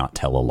I cannot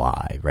tell a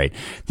lie, right?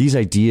 These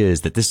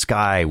ideas that this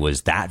guy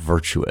was that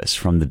virtuous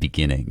from the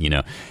beginning,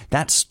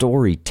 that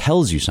story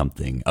tells you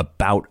something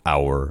about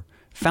our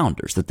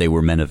founders, that they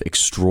were men of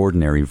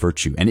extraordinary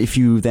virtue. And if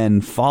you then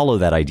follow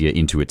that idea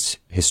into its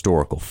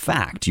historical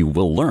fact, you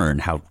will learn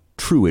how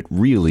true it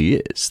really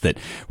is, that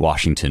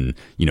Washington,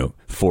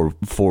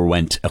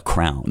 forewent a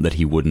crown, that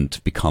he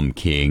wouldn't become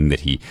king,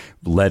 that he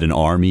led an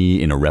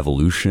army in a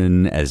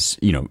revolution, as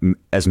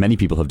many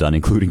people have done,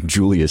 including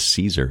Julius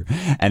Caesar,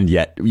 and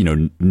yet,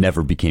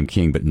 never became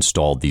king, but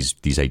installed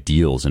these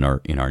ideals in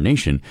our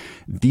nation.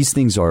 These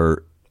things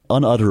are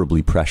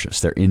unutterably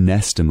precious. They're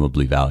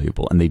inestimably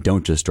valuable, and they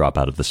don't just drop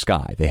out of the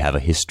sky. They have a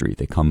history.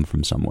 They come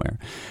from somewhere.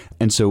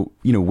 And so,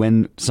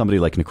 when somebody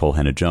like Nicole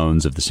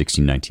Hannah-Jones of the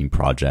 1619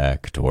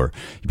 Project or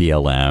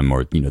BLM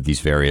or,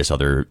 these various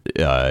other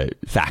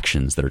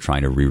factions that are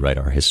trying to rewrite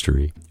our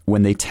history,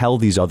 when they tell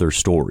these other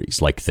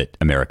stories, like that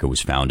America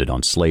was founded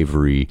on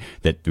slavery,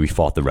 that we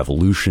fought the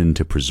revolution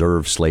to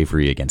preserve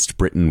slavery against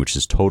Britain, which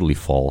is totally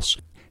false,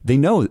 they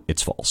know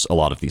it's false, a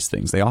lot of these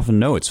things. They often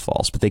know it's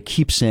false, but they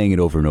keep saying it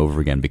over and over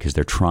again because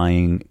they're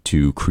trying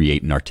to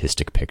create an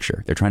artistic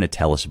picture. They're trying to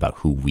tell us about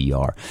who we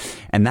are.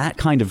 And that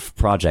kind of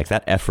project,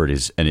 that effort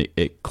is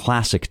a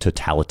classic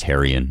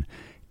totalitarian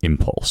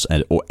impulse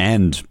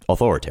and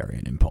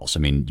authoritarian impulse. I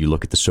mean, you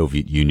look at the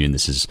Soviet Union,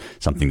 this is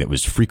something that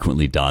was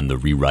frequently done, the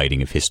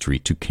rewriting of history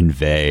to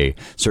convey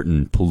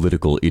certain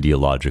political,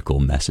 ideological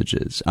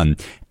messages.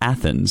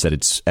 Athens, at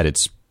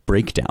its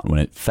breakdown, when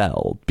it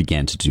fell,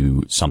 began to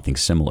do something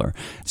similar.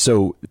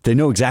 So they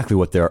know exactly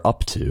what they're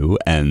up to,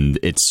 and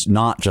it's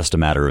not just a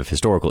matter of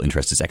historical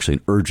interest, it's actually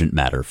an urgent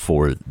matter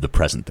for the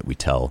present that we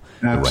tell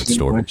the right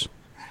stories.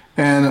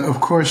 And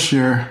of course,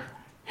 your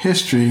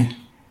history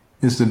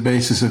is the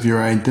basis of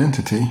your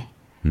identity.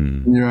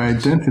 And your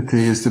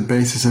identity is the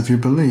basis of your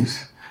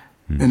beliefs.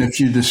 And if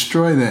you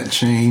destroy that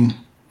chain,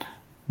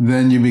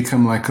 then you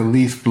become like a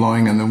leaf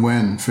blowing in the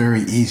wind,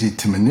 very easy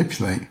to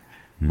manipulate,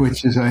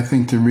 which is, I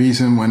think, the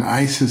reason when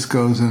ISIS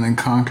goes in and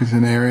conquers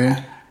an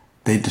area,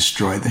 they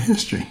destroy the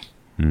history.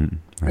 Right.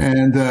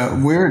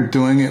 And we're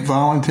doing it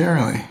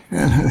voluntarily.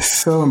 And it's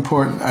so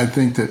important, I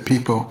think, that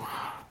people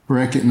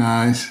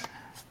recognize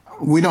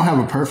we don't have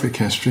a perfect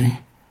history.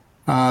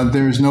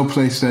 There is no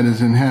place that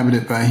is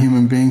inhabited by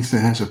human beings that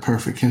has a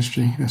perfect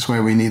history. That's why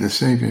we need a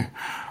savior.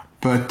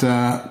 But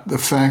the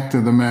fact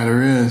of the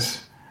matter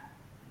is,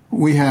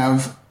 we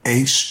have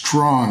a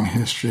strong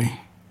history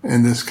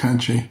in this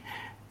country.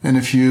 And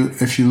if you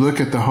look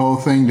at the whole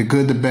thing, the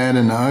good, the bad,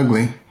 and the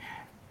ugly,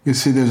 you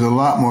see there's a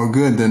lot more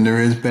good than there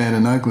is bad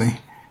and ugly.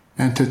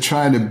 And to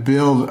try to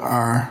build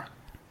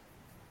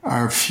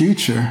our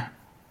future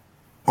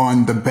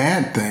on the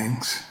bad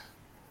things,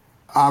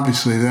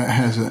 obviously that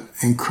has an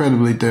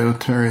incredibly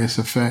deleterious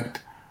effect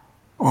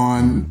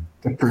on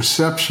the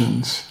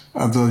perceptions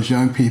of those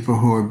young people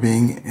who are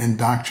being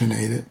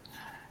indoctrinated.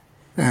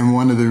 And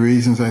one of the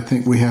reasons I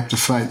think we have to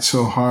fight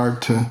so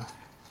hard to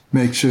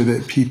make sure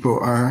that people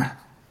are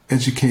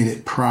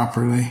educated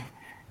properly,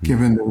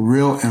 given the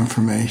real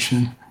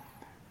information,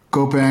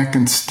 go back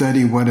and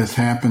study what has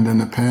happened in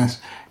the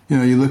past. You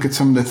know, you look at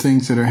some of the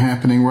things that are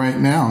happening right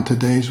now in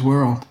today's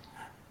world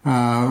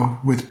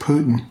with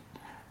Putin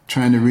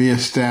trying to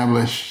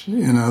reestablish,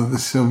 the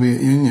Soviet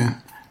Union,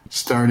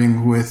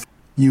 starting with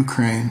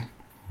Ukraine.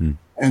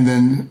 And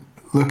then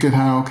look at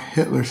how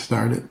Hitler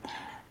started.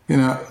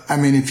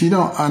 If you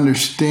don't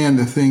understand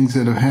the things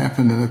that have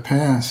happened in the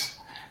past,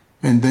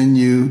 and then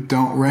you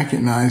don't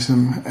recognize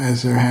them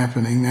as they're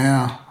happening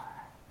now,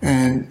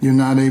 and you're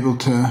not able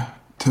to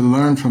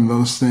learn from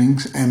those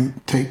things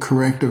and take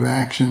corrective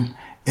action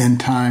in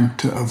time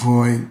to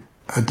avoid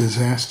a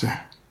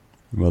disaster.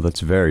 Well, that's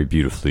very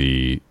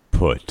beautifully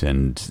put,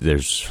 and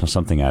there's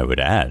something I would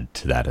add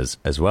to that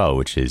as well,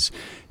 which is,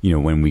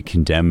 when we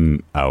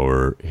condemn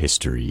our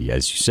history,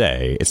 as you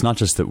say, it's not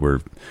just that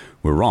we're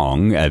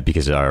wrong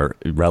because our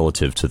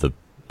relative to the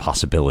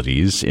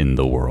possibilities in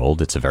the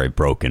world, it's a very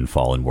broken,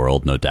 fallen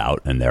world, no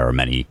doubt, and there are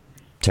many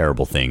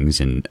terrible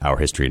things in our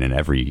history and in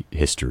every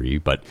history.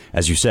 But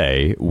as you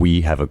say,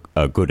 we have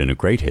a good and a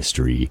great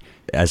history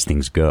as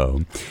things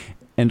go.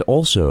 And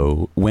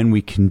also, when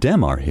we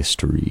condemn our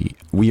history,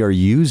 we are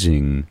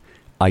using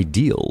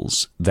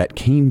ideals that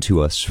came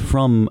to us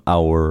from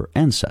our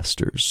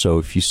ancestors. So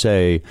if you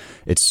say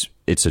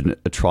it's an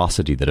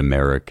atrocity that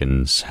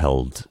Americans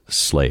held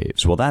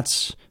slaves, well,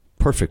 that's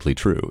perfectly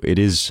true. It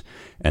is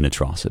an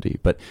atrocity.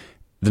 But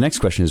the next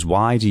question is,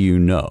 why do you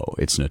know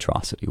it's an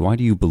atrocity? Why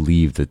do you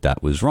believe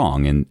that was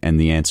wrong? And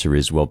the answer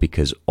is, well,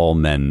 because all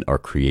men are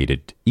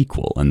created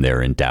equal and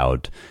they're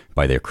endowed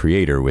by their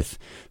creator with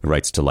the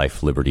rights to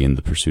life, liberty, and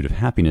the pursuit of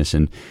happiness.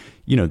 And,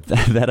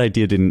 that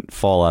idea didn't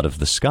fall out of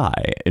the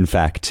sky. In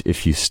fact,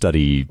 if you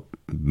study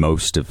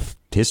most of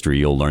history,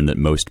 you'll learn that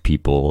most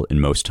people in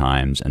most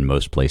times and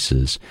most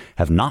places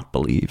have not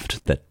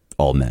believed that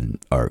all men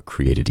are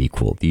created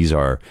equal. These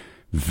are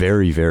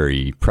very,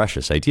 very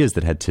precious ideas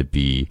that had to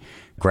be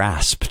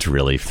grasped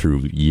really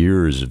through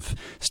years of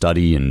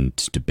study and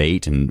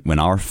debate. And when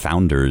our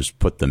founders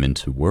put them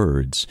into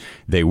words,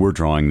 they were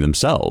drawing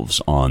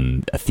themselves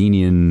on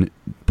Athenian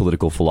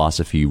political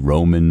philosophy,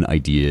 Roman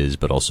ideas,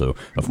 but also,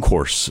 of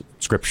course,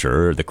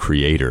 Scripture, the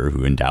Creator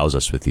who endows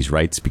us with these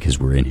rights because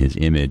we're in His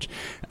image.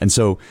 And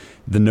so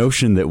the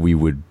notion that we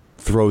would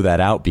throw that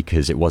out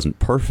because it wasn't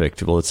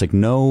perfect, well, it's like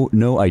no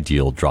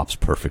ideal drops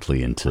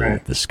perfectly into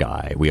the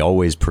sky. We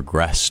always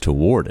progress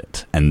toward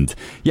it. And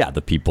yeah,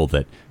 the people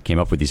that came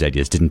up with these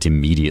ideas didn't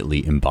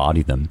immediately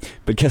embody them.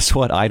 But guess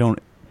what? I don't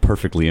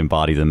perfectly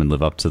embody them and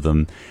live up to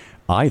them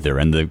either.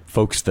 And the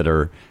folks that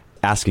are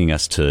asking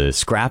us to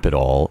scrap it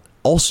all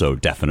also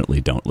definitely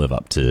don't live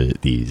up to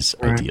these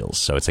ideals.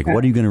 So it's like,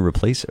 what are you going to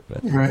replace it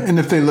with? Right. And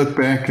if they look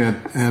back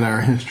at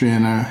our history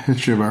and our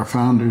history of our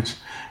founders,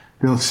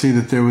 they'll see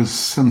that there was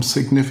some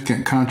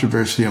significant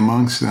controversy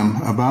amongst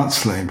them about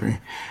slavery.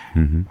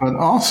 But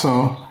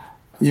also,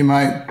 you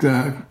might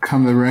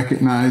come to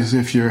recognize,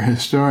 if you're a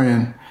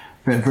historian,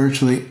 that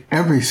virtually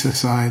every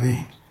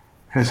society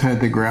has had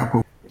to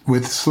grapple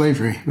with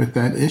slavery, with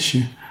that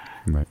issue.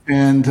 Right.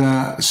 And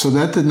so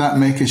that did not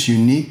make us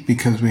unique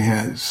because we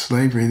had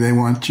slavery. They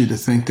want you to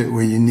think that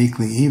we're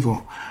uniquely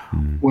evil.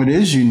 What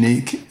is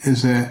unique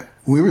is that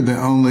we were the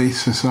only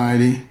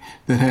society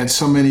that had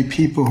so many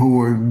people who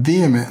were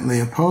vehemently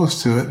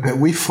opposed to it that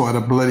we fought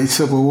a bloody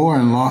civil war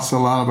and lost a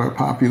lot of our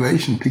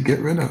population to get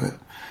rid of it.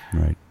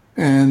 Right.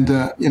 And,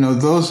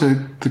 those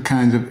are the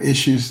kinds of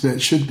issues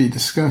that should be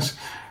discussed.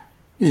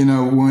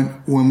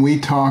 When we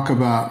talk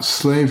about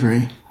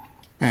slavery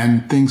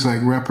and things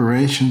like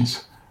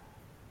reparations,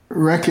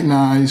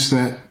 recognize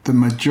that the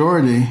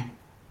majority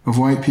of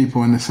white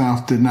people in the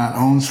South did not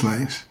own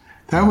slaves.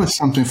 That was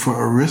something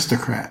for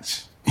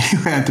aristocrats. You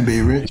had to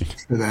be rich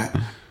for that.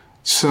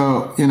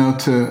 So,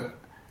 to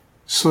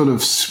sort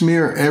of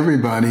smear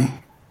everybody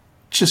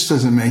just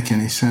doesn't make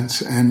any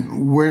sense.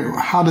 And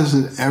how does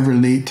it ever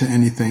lead to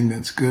anything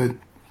that's good?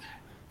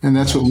 And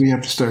that's what we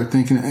have to start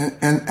thinking.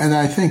 And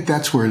I think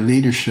that's where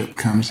leadership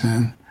comes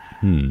in.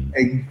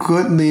 A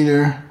good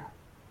leader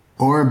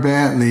or a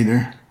bad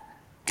leader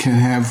can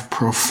have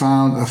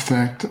profound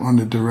effect on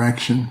the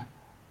direction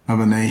of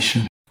a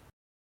nation.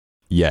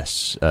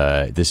 Yes,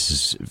 this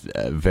is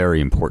a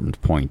very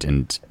important point.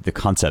 And the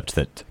concept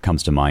that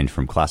comes to mind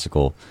from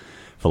classical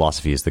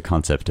philosophy is the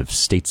concept of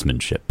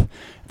statesmanship,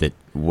 that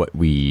what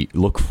we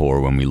look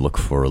for when we look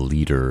for a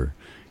leader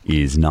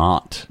is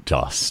not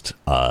just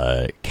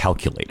a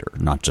calculator,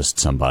 not just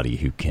somebody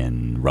who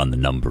can run the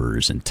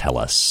numbers and tell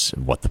us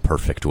what the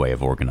perfect way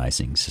of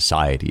organizing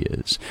society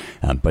is.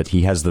 But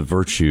he has the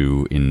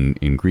virtue,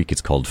 in Greek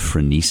it's called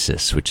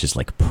phronesis, which is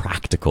like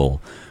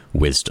practical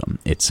wisdom.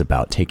 It's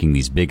about taking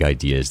these big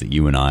ideas that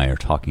you and I are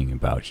talking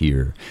about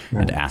here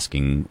and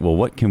asking, well,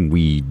 what can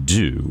we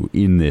do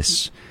in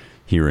this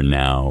here and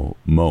now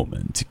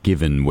moment,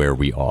 given where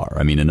we are?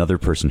 I mean, another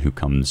person who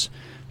comes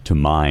to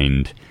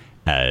mind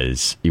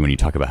as when you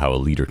talk about how a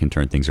leader can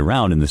turn things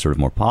around in this sort of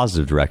more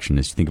positive direction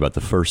is you think about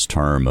the first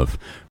term of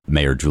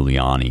Mayor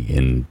Giuliani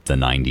in the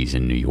 90s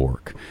in New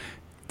York.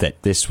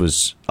 That this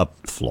was a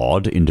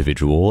flawed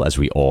individual, as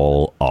we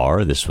all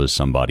are. This was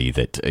somebody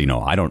that,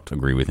 I don't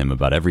agree with him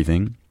about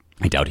everything.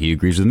 I doubt he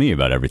agrees with me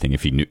about everything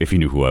if he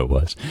knew who I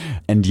was.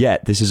 And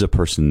yet, this is a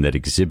person that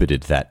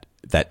exhibited that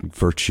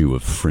virtue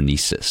of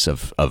phronesis,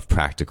 of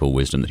practical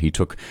wisdom, that he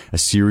took a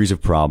series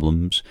of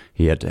problems.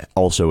 He had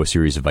also a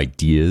series of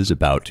ideas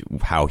about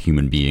how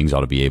human beings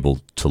ought to be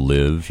able to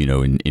live,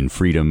 in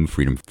freedom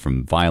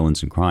from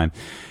violence and crime.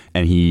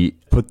 And he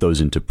put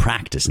those into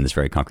practice in this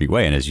very concrete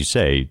way. And as you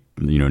say,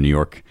 New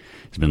York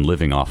has been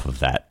living off of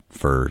that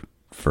for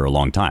a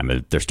long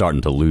time. They're starting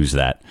to lose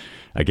that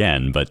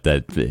again, but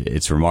that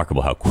it's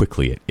remarkable how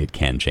quickly it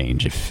can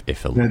change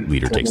if a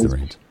leader takes the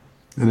reins.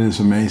 It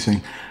is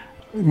amazing.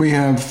 We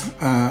have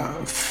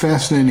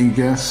fascinating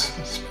guest,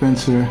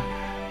 Spencer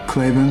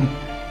Klavan,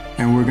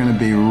 and we're going to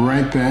be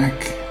right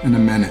back in a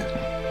minute.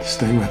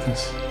 Stay with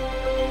us.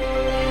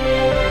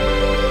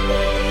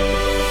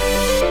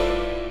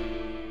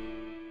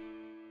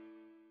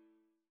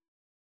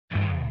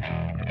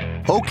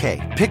 Okay,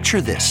 picture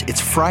this.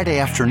 It's Friday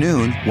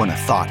afternoon when a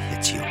thought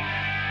hits you.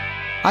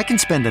 I can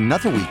spend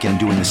another weekend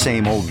doing the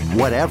same old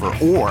whatever,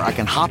 or I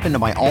can hop into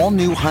my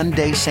all-new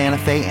Hyundai Santa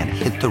Fe and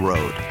hit the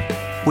road.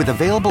 With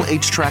available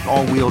H-Track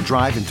all-wheel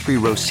drive and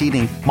 3-row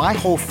seating, my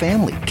whole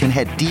family can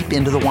head deep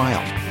into the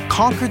wild.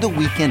 Conquer the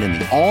weekend in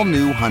the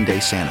all-new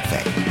Hyundai Santa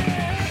Fe.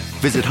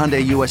 Visit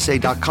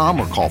HyundaiUSA.com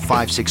or call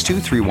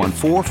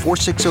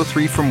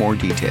 562-314-4603 for more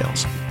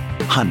details.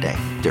 Hyundai,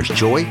 there's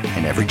joy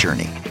in every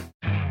journey.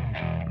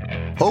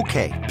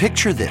 Okay,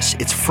 picture this.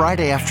 It's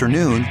Friday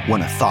afternoon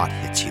when a thought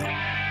hits you.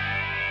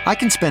 I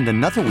can spend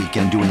another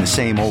weekend doing the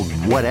same old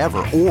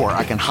whatever, or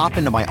I can hop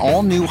into my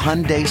all-new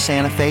Hyundai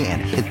Santa Fe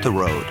and hit the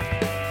road.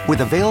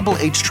 With available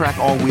H-Track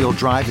all-wheel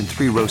drive and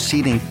 3-row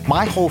seating,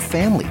 my whole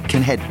family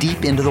can head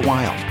deep into the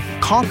wild.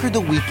 Conquer the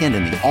weekend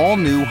in the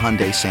all-new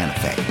Hyundai Santa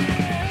Fe.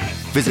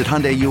 Visit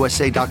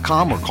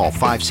HyundaiUSA.com or call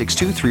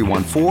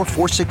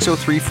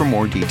 562-314-4603 for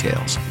more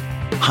details.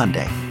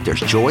 Hyundai, there's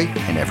joy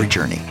in every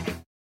journey.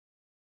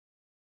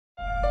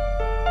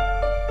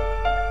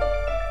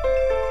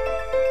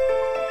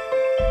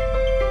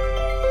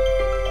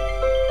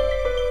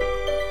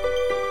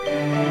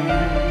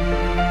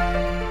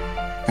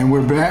 And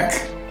we're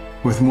back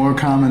with more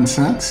common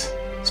sense.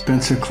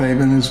 Spencer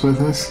Klavan is with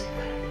us.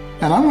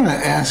 And I want to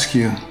ask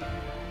you,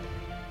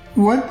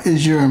 what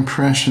is your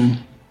impression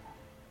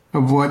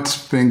of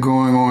what's been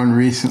going on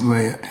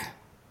recently at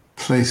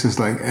places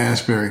like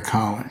Asbury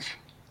College,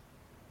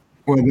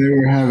 where they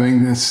were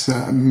having this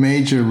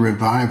major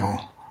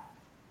revival?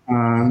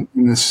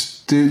 The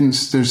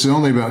students, there's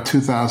only about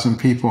 2,000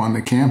 people on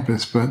the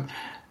campus, but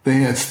they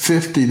had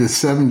 50 to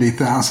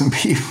 70,000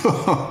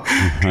 people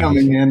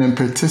coming in and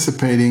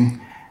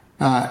participating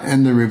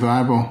in the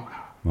revival.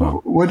 Wow.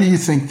 What do you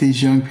think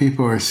these young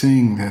people are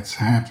seeing that's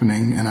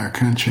happening in our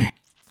country?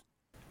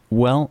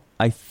 Well,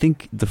 I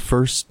think the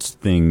first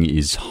thing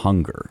is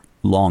hunger,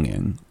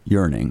 longing,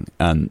 yearning.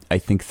 I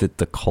think that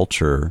the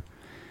culture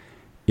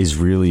is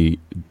really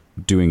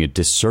doing a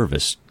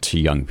disservice to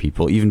young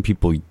people, even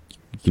people,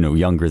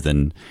 younger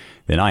than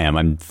I am.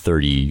 I'm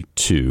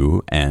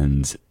 32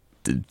 and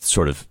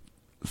sort of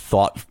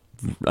thought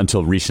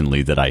until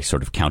recently that I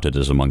sort of counted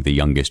as among the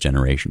youngest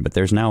generation. But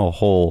there's now a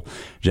whole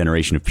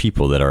generation of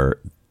people that are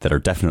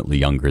definitely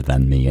younger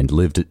than me and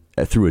lived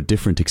through a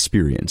different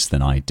experience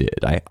than I did.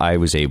 I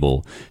was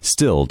able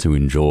still to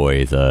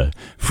enjoy the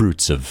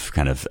fruits of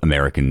kind of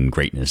American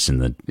greatness in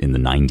the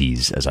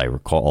 90s, as I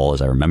recall,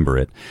 as I remember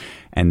it.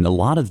 And a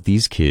lot of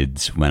these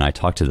kids, when I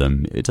talk to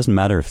them, it doesn't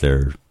matter if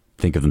they're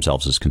think of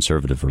themselves as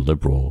conservative or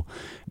liberal,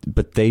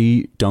 but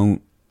they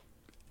don't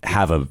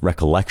have a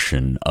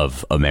recollection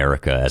of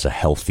America as a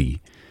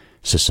healthy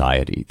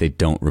society. They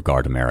don't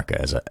regard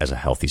America as a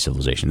healthy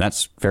civilization.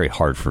 That's very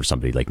hard for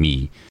somebody like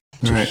me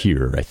to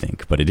hear, I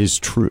think, but it is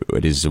true.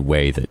 It is a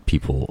way that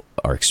people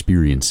are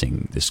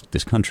experiencing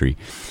this country.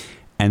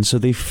 And so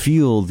they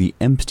feel the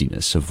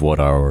emptiness of what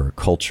our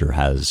culture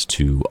has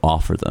to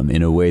offer them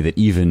in a way that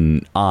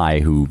even I,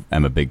 who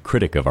am a big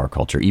critic of our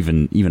culture,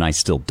 even I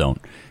still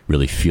don't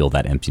really feel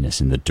that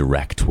emptiness in the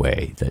direct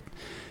way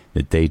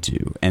that they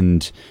do.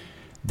 And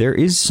there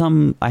is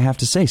some, I have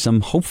to say,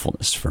 some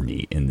hopefulness for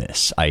me in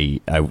this.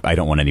 I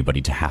don't want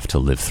anybody to have to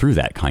live through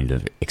that kind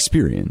of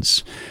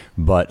experience.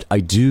 But I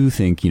do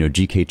think,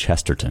 G.K.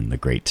 Chesterton, the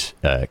great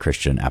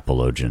Christian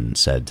apologian,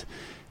 said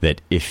that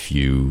if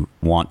you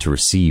want to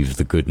receive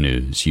the good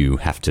news, you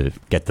have to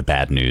get the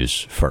bad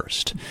news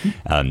first.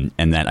 And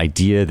that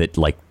idea that,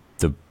 like,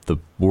 the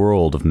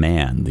world of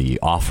man, the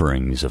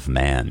offerings of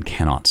man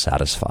cannot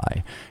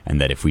satisfy. And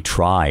that if we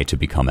try to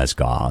become as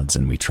gods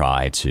and we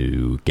try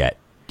to get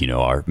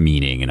our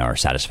meaning and our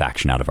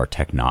satisfaction out of our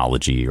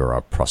technology or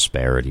our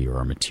prosperity or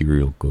our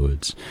material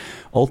goods,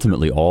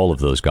 ultimately all of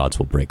those gods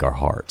will break our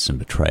hearts and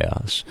betray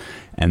us.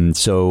 And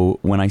so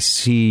when I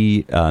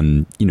see,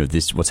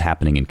 this, what's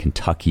happening in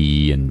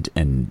Kentucky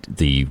and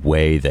the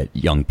way that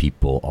young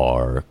people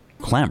are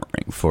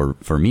clamoring for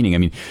meaning, I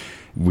mean,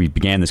 we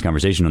began this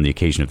conversation on the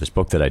occasion of this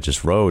book that I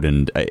just wrote,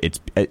 and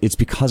it's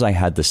because I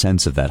had the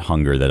sense of that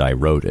hunger that I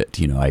wrote it.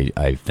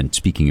 I've been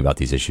speaking about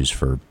these issues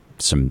for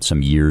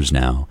some years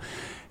now.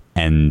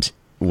 And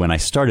when I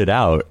started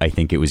out, I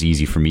think it was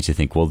easy for me to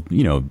think, well,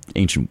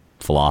 ancient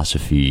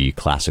philosophy,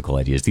 classical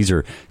ideas, these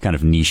are kind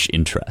of niche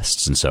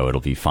interests. And so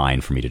it'll be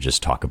fine for me to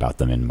just talk about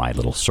them in my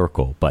little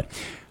circle. But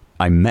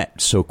I met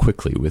so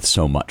quickly with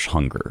so much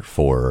hunger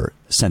for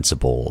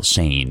sensible,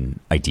 sane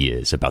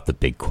ideas about the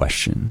big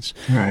questions.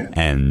 Right.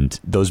 And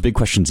those big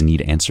questions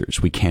need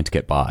answers. We can't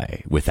get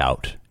by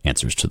without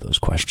answers to those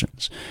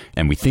questions.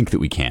 And we think that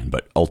we can,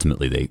 but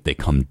ultimately they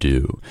come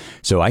due.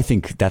 So I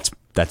think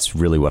that's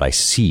really what I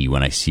see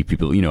when I see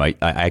people.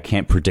 I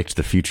can't predict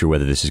the future,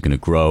 whether this is going to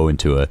grow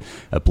into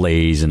a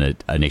blaze and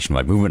a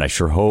nationwide movement. I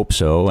sure hope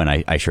so. And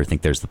I sure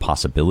think there's the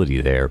possibility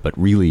there. But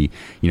really,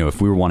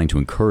 if we were wanting to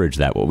encourage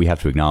that, what we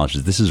have to acknowledge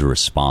is this is a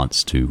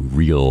response to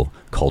real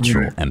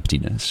cultural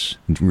emptiness,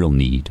 real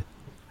need.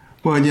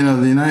 Well, the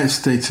United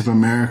States of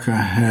America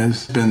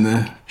has been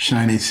the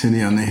shiny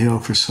city on the hill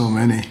for so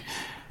many.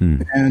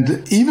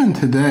 And even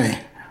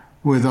today,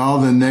 with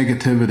all the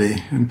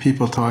negativity and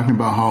people talking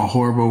about how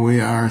horrible we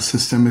are,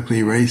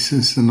 systemically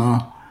racist and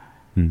all,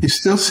 you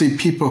still see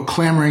people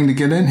clamoring to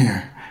get in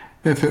here.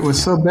 If it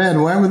was so bad,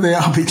 why would they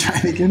all be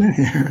trying to get in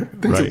here?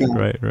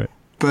 Right.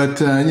 But,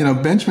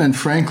 Benjamin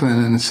Franklin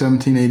in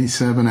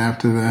 1787,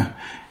 after the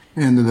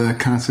end of the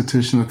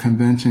Constitutional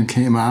Convention,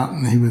 came out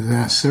and he was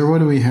asked, "Sir, what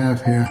do we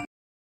have here?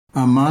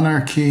 A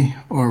monarchy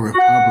or a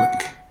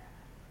republic?"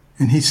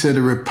 And he said,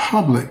 "A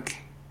republic,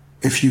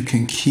 if you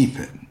can keep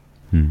it."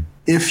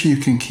 If you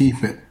can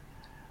keep it.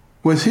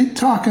 Was he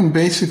talking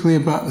basically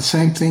about the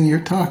same thing you're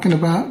talking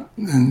about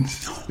and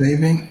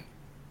saving?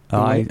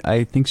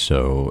 I think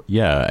so.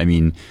 Yeah. I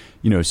mean,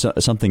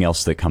 something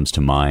else that comes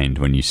to mind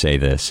when you say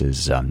this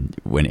is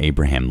when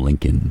Abraham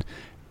Lincoln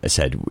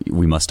said,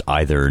 "We must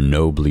either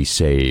nobly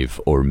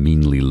save or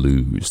meanly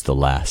lose the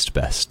last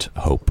best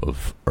hope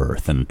of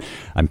earth." And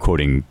I'm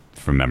quoting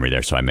from memory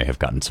there, so I may have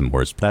gotten some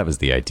words, but that was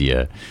the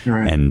idea.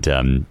 Right.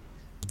 And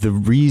the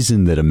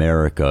reason that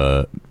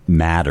America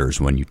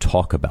matters when you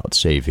talk about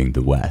saving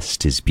the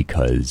West is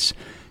because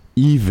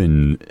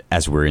even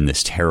as we're in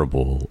this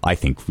terrible, I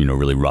think,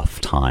 really rough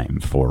time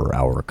for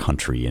our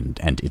country and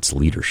its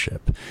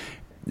leadership,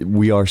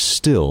 we are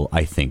still,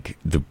 I think,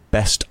 the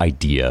best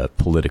idea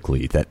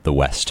politically that the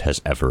West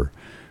has ever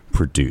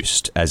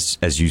produced. As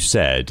you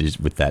said,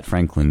 with that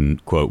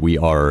Franklin quote, we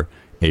are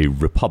a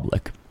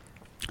republic.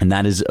 And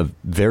that is a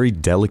very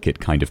delicate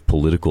kind of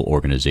political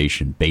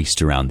organization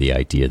based around the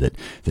idea that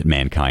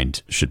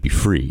mankind should be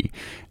free.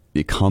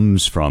 It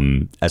comes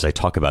from, as I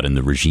talk about in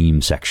the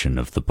regime section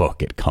of the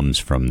book, it comes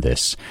from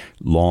this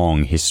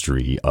long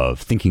history of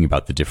thinking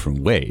about the different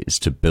ways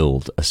to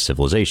build a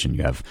civilization.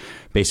 You have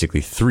basically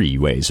three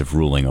ways of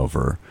ruling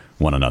over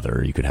one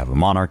another. You could have a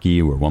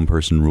monarchy where one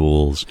person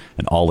rules,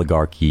 an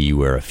oligarchy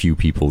where a few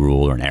people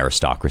rule, or an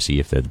aristocracy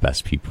if they're the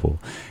best people,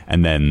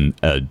 and then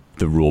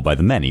the rule by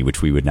the many,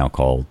 which we would now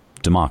call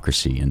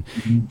democracy. And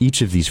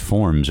each of these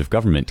forms of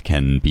government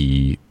can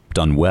be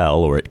done well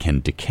or it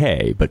can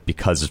decay, but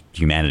because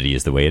humanity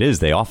is the way it is,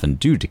 they often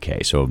do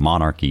decay. So a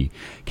monarchy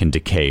can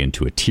decay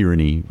into a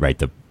tyranny, right?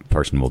 The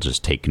person will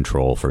just take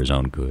control for his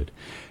own good.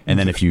 And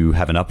then if you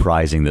have an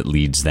uprising that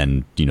leads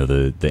then,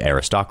 the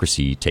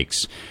aristocracy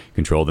takes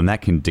control, then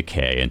that can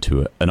decay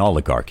into an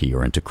oligarchy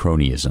or into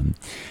cronyism.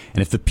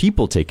 And if the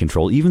people take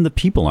control, even the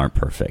people aren't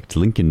perfect.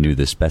 Lincoln knew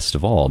this best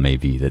of all,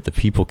 maybe, that the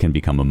people can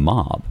become a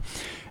mob.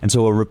 And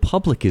so a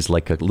republic is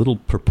like a little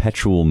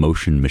perpetual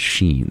motion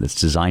machine that's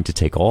designed to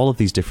take all of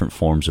these different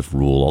forms of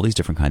rule, all these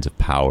different kinds of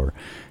power,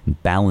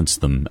 and balance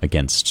them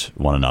against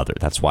one another.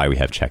 That's why we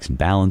have checks and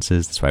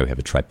balances. That's why we have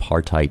a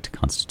tripartite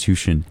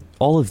constitution.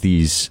 All of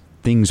these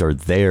things are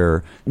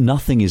there.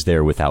 Nothing is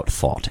there without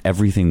thought.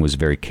 Everything was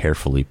very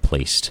carefully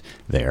placed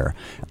there.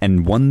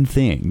 And one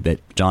thing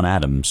that John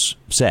Adams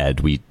said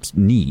we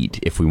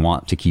need, if we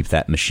want to keep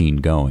that machine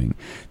going,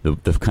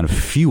 the kind of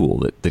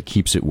fuel that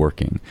keeps it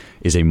working,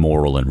 is a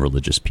moral and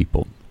religious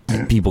people.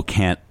 People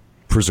can't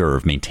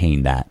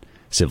maintain that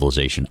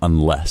civilization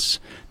unless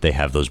they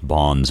have those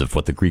bonds of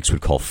what the Greeks would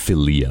call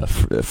philia,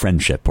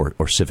 friendship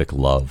or civic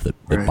love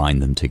that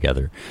bind them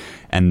together.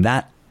 And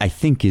that, I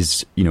think,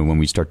 is, when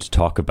we start to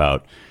talk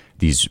about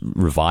these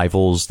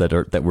revivals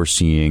that we're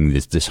seeing,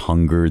 this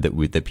hunger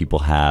that people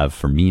have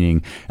for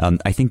meaning,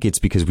 I think it's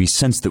because we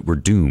sense that we're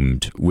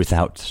doomed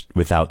without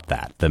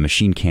that. The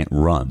machine can't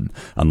run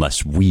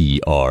unless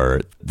we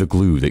are the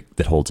glue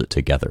that holds it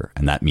together,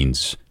 and that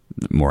means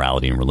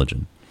morality and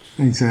religion.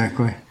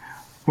 Exactly.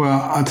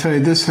 Well, I'll tell you,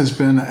 this has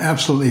been an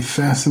absolutely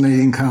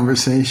fascinating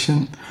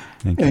conversation.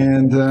 Thank you.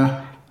 And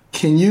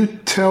can you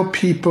tell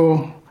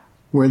people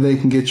where they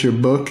can get your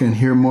book and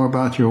hear more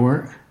about your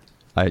work?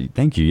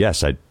 Thank you.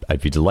 Yes, I'd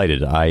be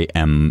delighted. I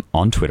am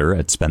on Twitter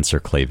at Spencer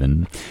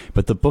Klavan,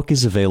 but the book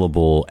is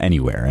available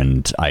anywhere.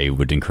 And I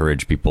would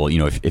encourage people,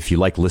 if you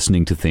like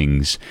listening to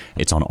things,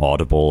 it's on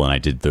Audible, and I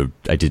did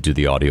do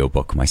the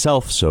audiobook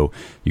myself, so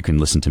you can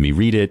listen to me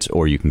read it,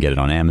 or you can get it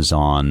on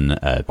Amazon,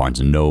 Barnes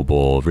and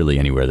Noble, really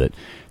anywhere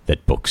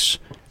that books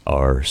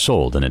are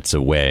sold. And it's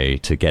a way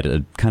to get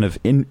a kind of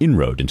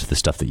inroad into the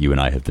stuff that you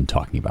and I have been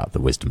talking about, the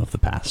wisdom of the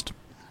past.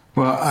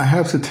 Well, I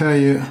have to tell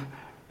you,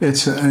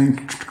 it's an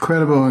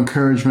incredible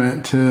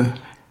encouragement to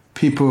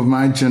people of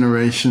my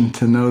generation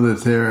to know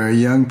that there are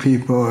young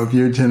people of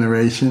your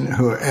generation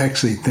who are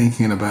actually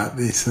thinking about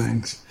these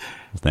things.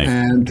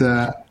 And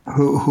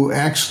who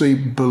actually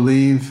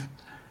believe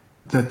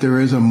that there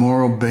is a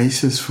moral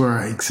basis for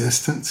our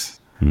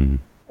existence. Mm-hmm.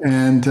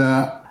 And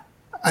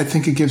I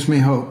think it gives me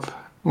hope.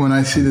 When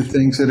I see the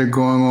things that are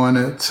going on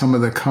at some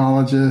of the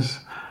colleges,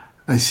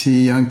 I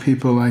see young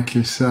people like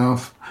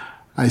yourself.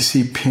 I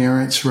see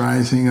parents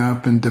rising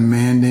up and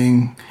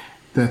demanding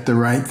that the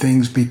right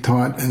things be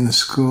taught in the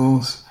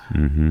schools.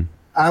 Mm-hmm.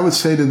 I would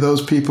say to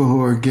those people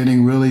who are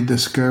getting really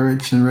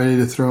discouraged and ready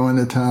to throw in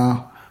the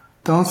towel,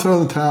 don't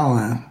throw the towel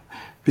in,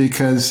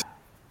 because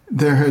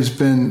there has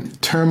been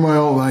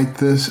turmoil like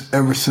this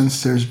ever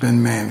since there's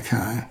been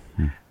mankind.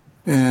 Mm.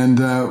 And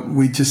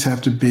we just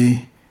have to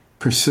be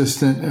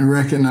persistent in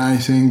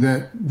recognizing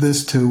that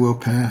this too will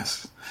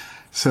pass.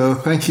 So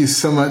thank you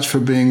so much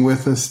for being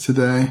with us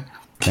today.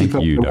 Keep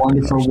up the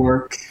wonderful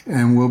work,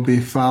 and we'll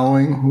be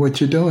following what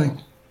you're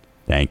doing.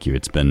 Thank you.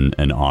 It's been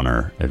an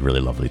honor. It's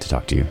really lovely to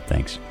talk to you.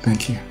 Thanks.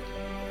 Thank you.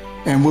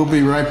 And we'll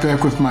be right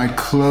back with my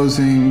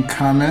closing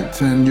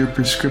comment and your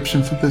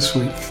prescription for this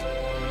week.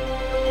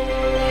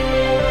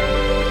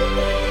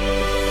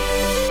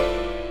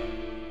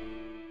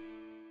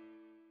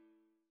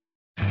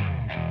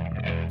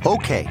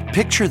 Okay,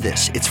 picture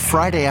this. It's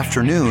Friday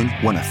afternoon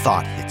when a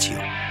thought hits you.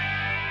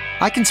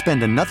 I can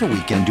spend another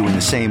weekend doing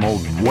the same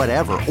old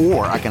whatever,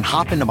 or I can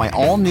hop into my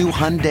all-new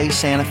Hyundai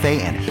Santa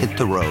Fe and hit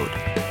the road.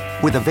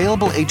 With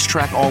available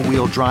H-Track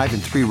all-wheel drive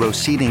and 3-row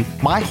seating,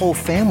 my whole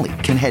family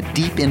can head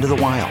deep into the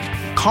wild.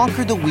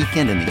 Conquer the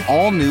weekend in the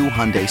all-new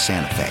Hyundai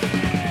Santa Fe.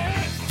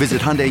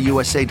 Visit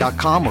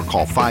HyundaiUSA.com or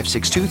call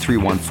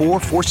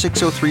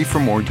 562-314-4603 for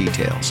more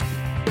details.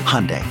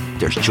 Hyundai,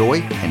 there's joy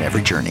in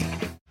every journey.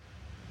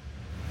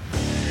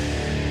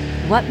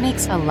 What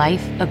makes a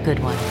life a good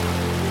one?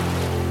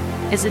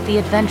 Is it the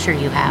adventure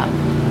you have?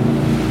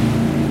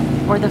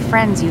 Or the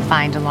friends you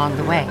find along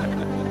the way?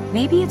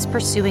 Maybe it's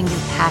pursuing your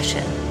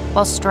passion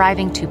while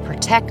striving to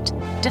protect,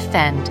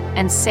 defend,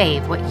 and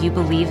save what you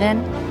believe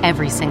in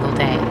every single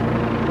day.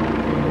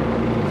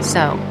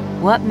 So,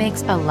 what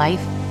makes a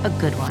life a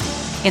good one?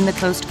 In the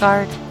Coast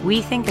Guard,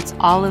 we think it's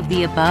all of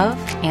the above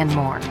and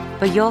more,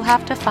 but you'll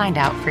have to find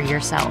out for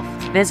yourself.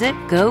 Visit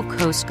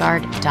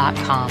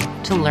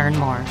gocoastguard.com to learn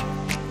more.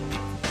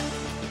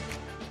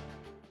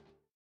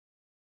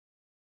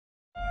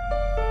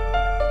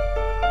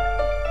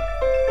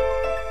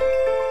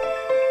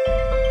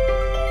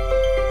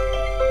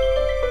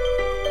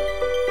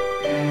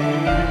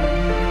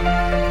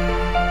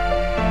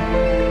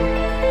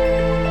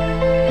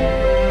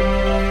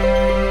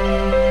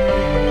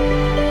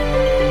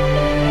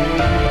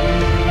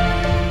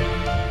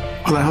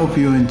 Well, I hope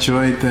you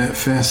enjoyed that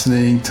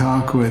fascinating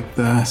talk with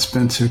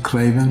Spencer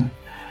Klavan.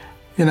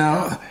 You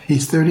know,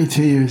 he's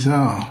 32 years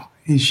old.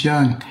 He's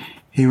young.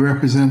 He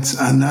represents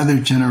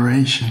another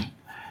generation.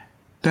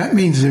 That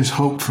means there's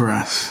hope for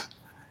us.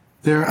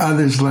 There are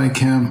others like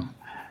him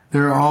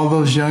There are all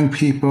those young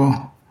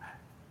people,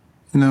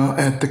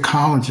 at the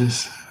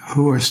colleges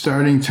who are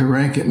starting to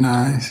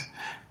recognize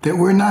that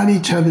we're not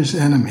each other's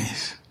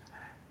enemies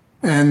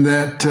and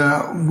that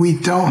we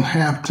don't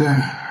have to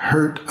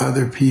hurt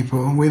other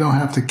people. We don't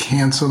have to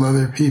cancel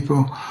other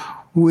people.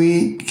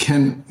 We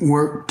can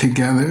work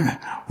together.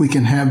 We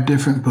can have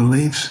different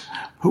beliefs,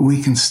 but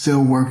we can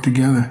still work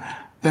together.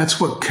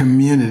 That's what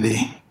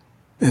community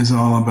is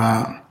all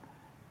about.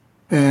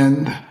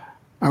 And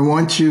I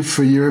want you,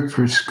 for your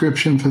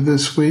prescription for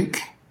this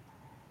week,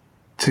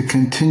 to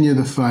continue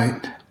the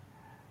fight.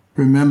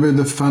 Remember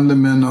the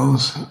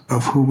fundamentals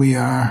of who we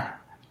are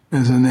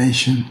as a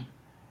nation.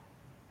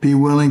 Be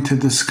willing to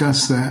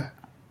discuss that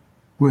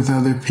with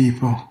other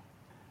people.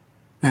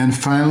 And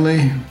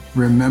finally,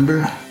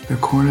 remember the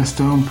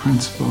cornerstone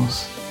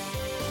principles: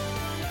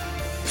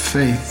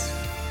 faith,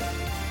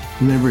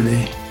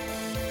 liberty,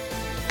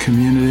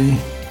 community,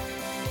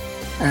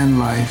 and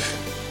life.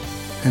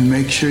 And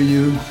make sure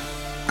you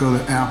go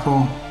to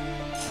Apple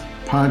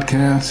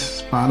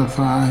Podcasts,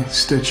 Spotify,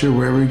 Stitcher,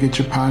 wherever you get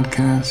your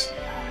podcasts.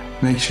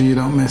 Make sure you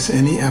don't miss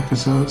any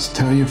episodes.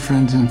 Tell your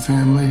friends and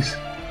families.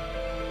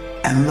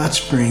 And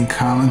let's bring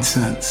common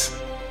sense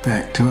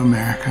back to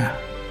America.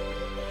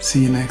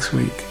 See you next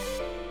week.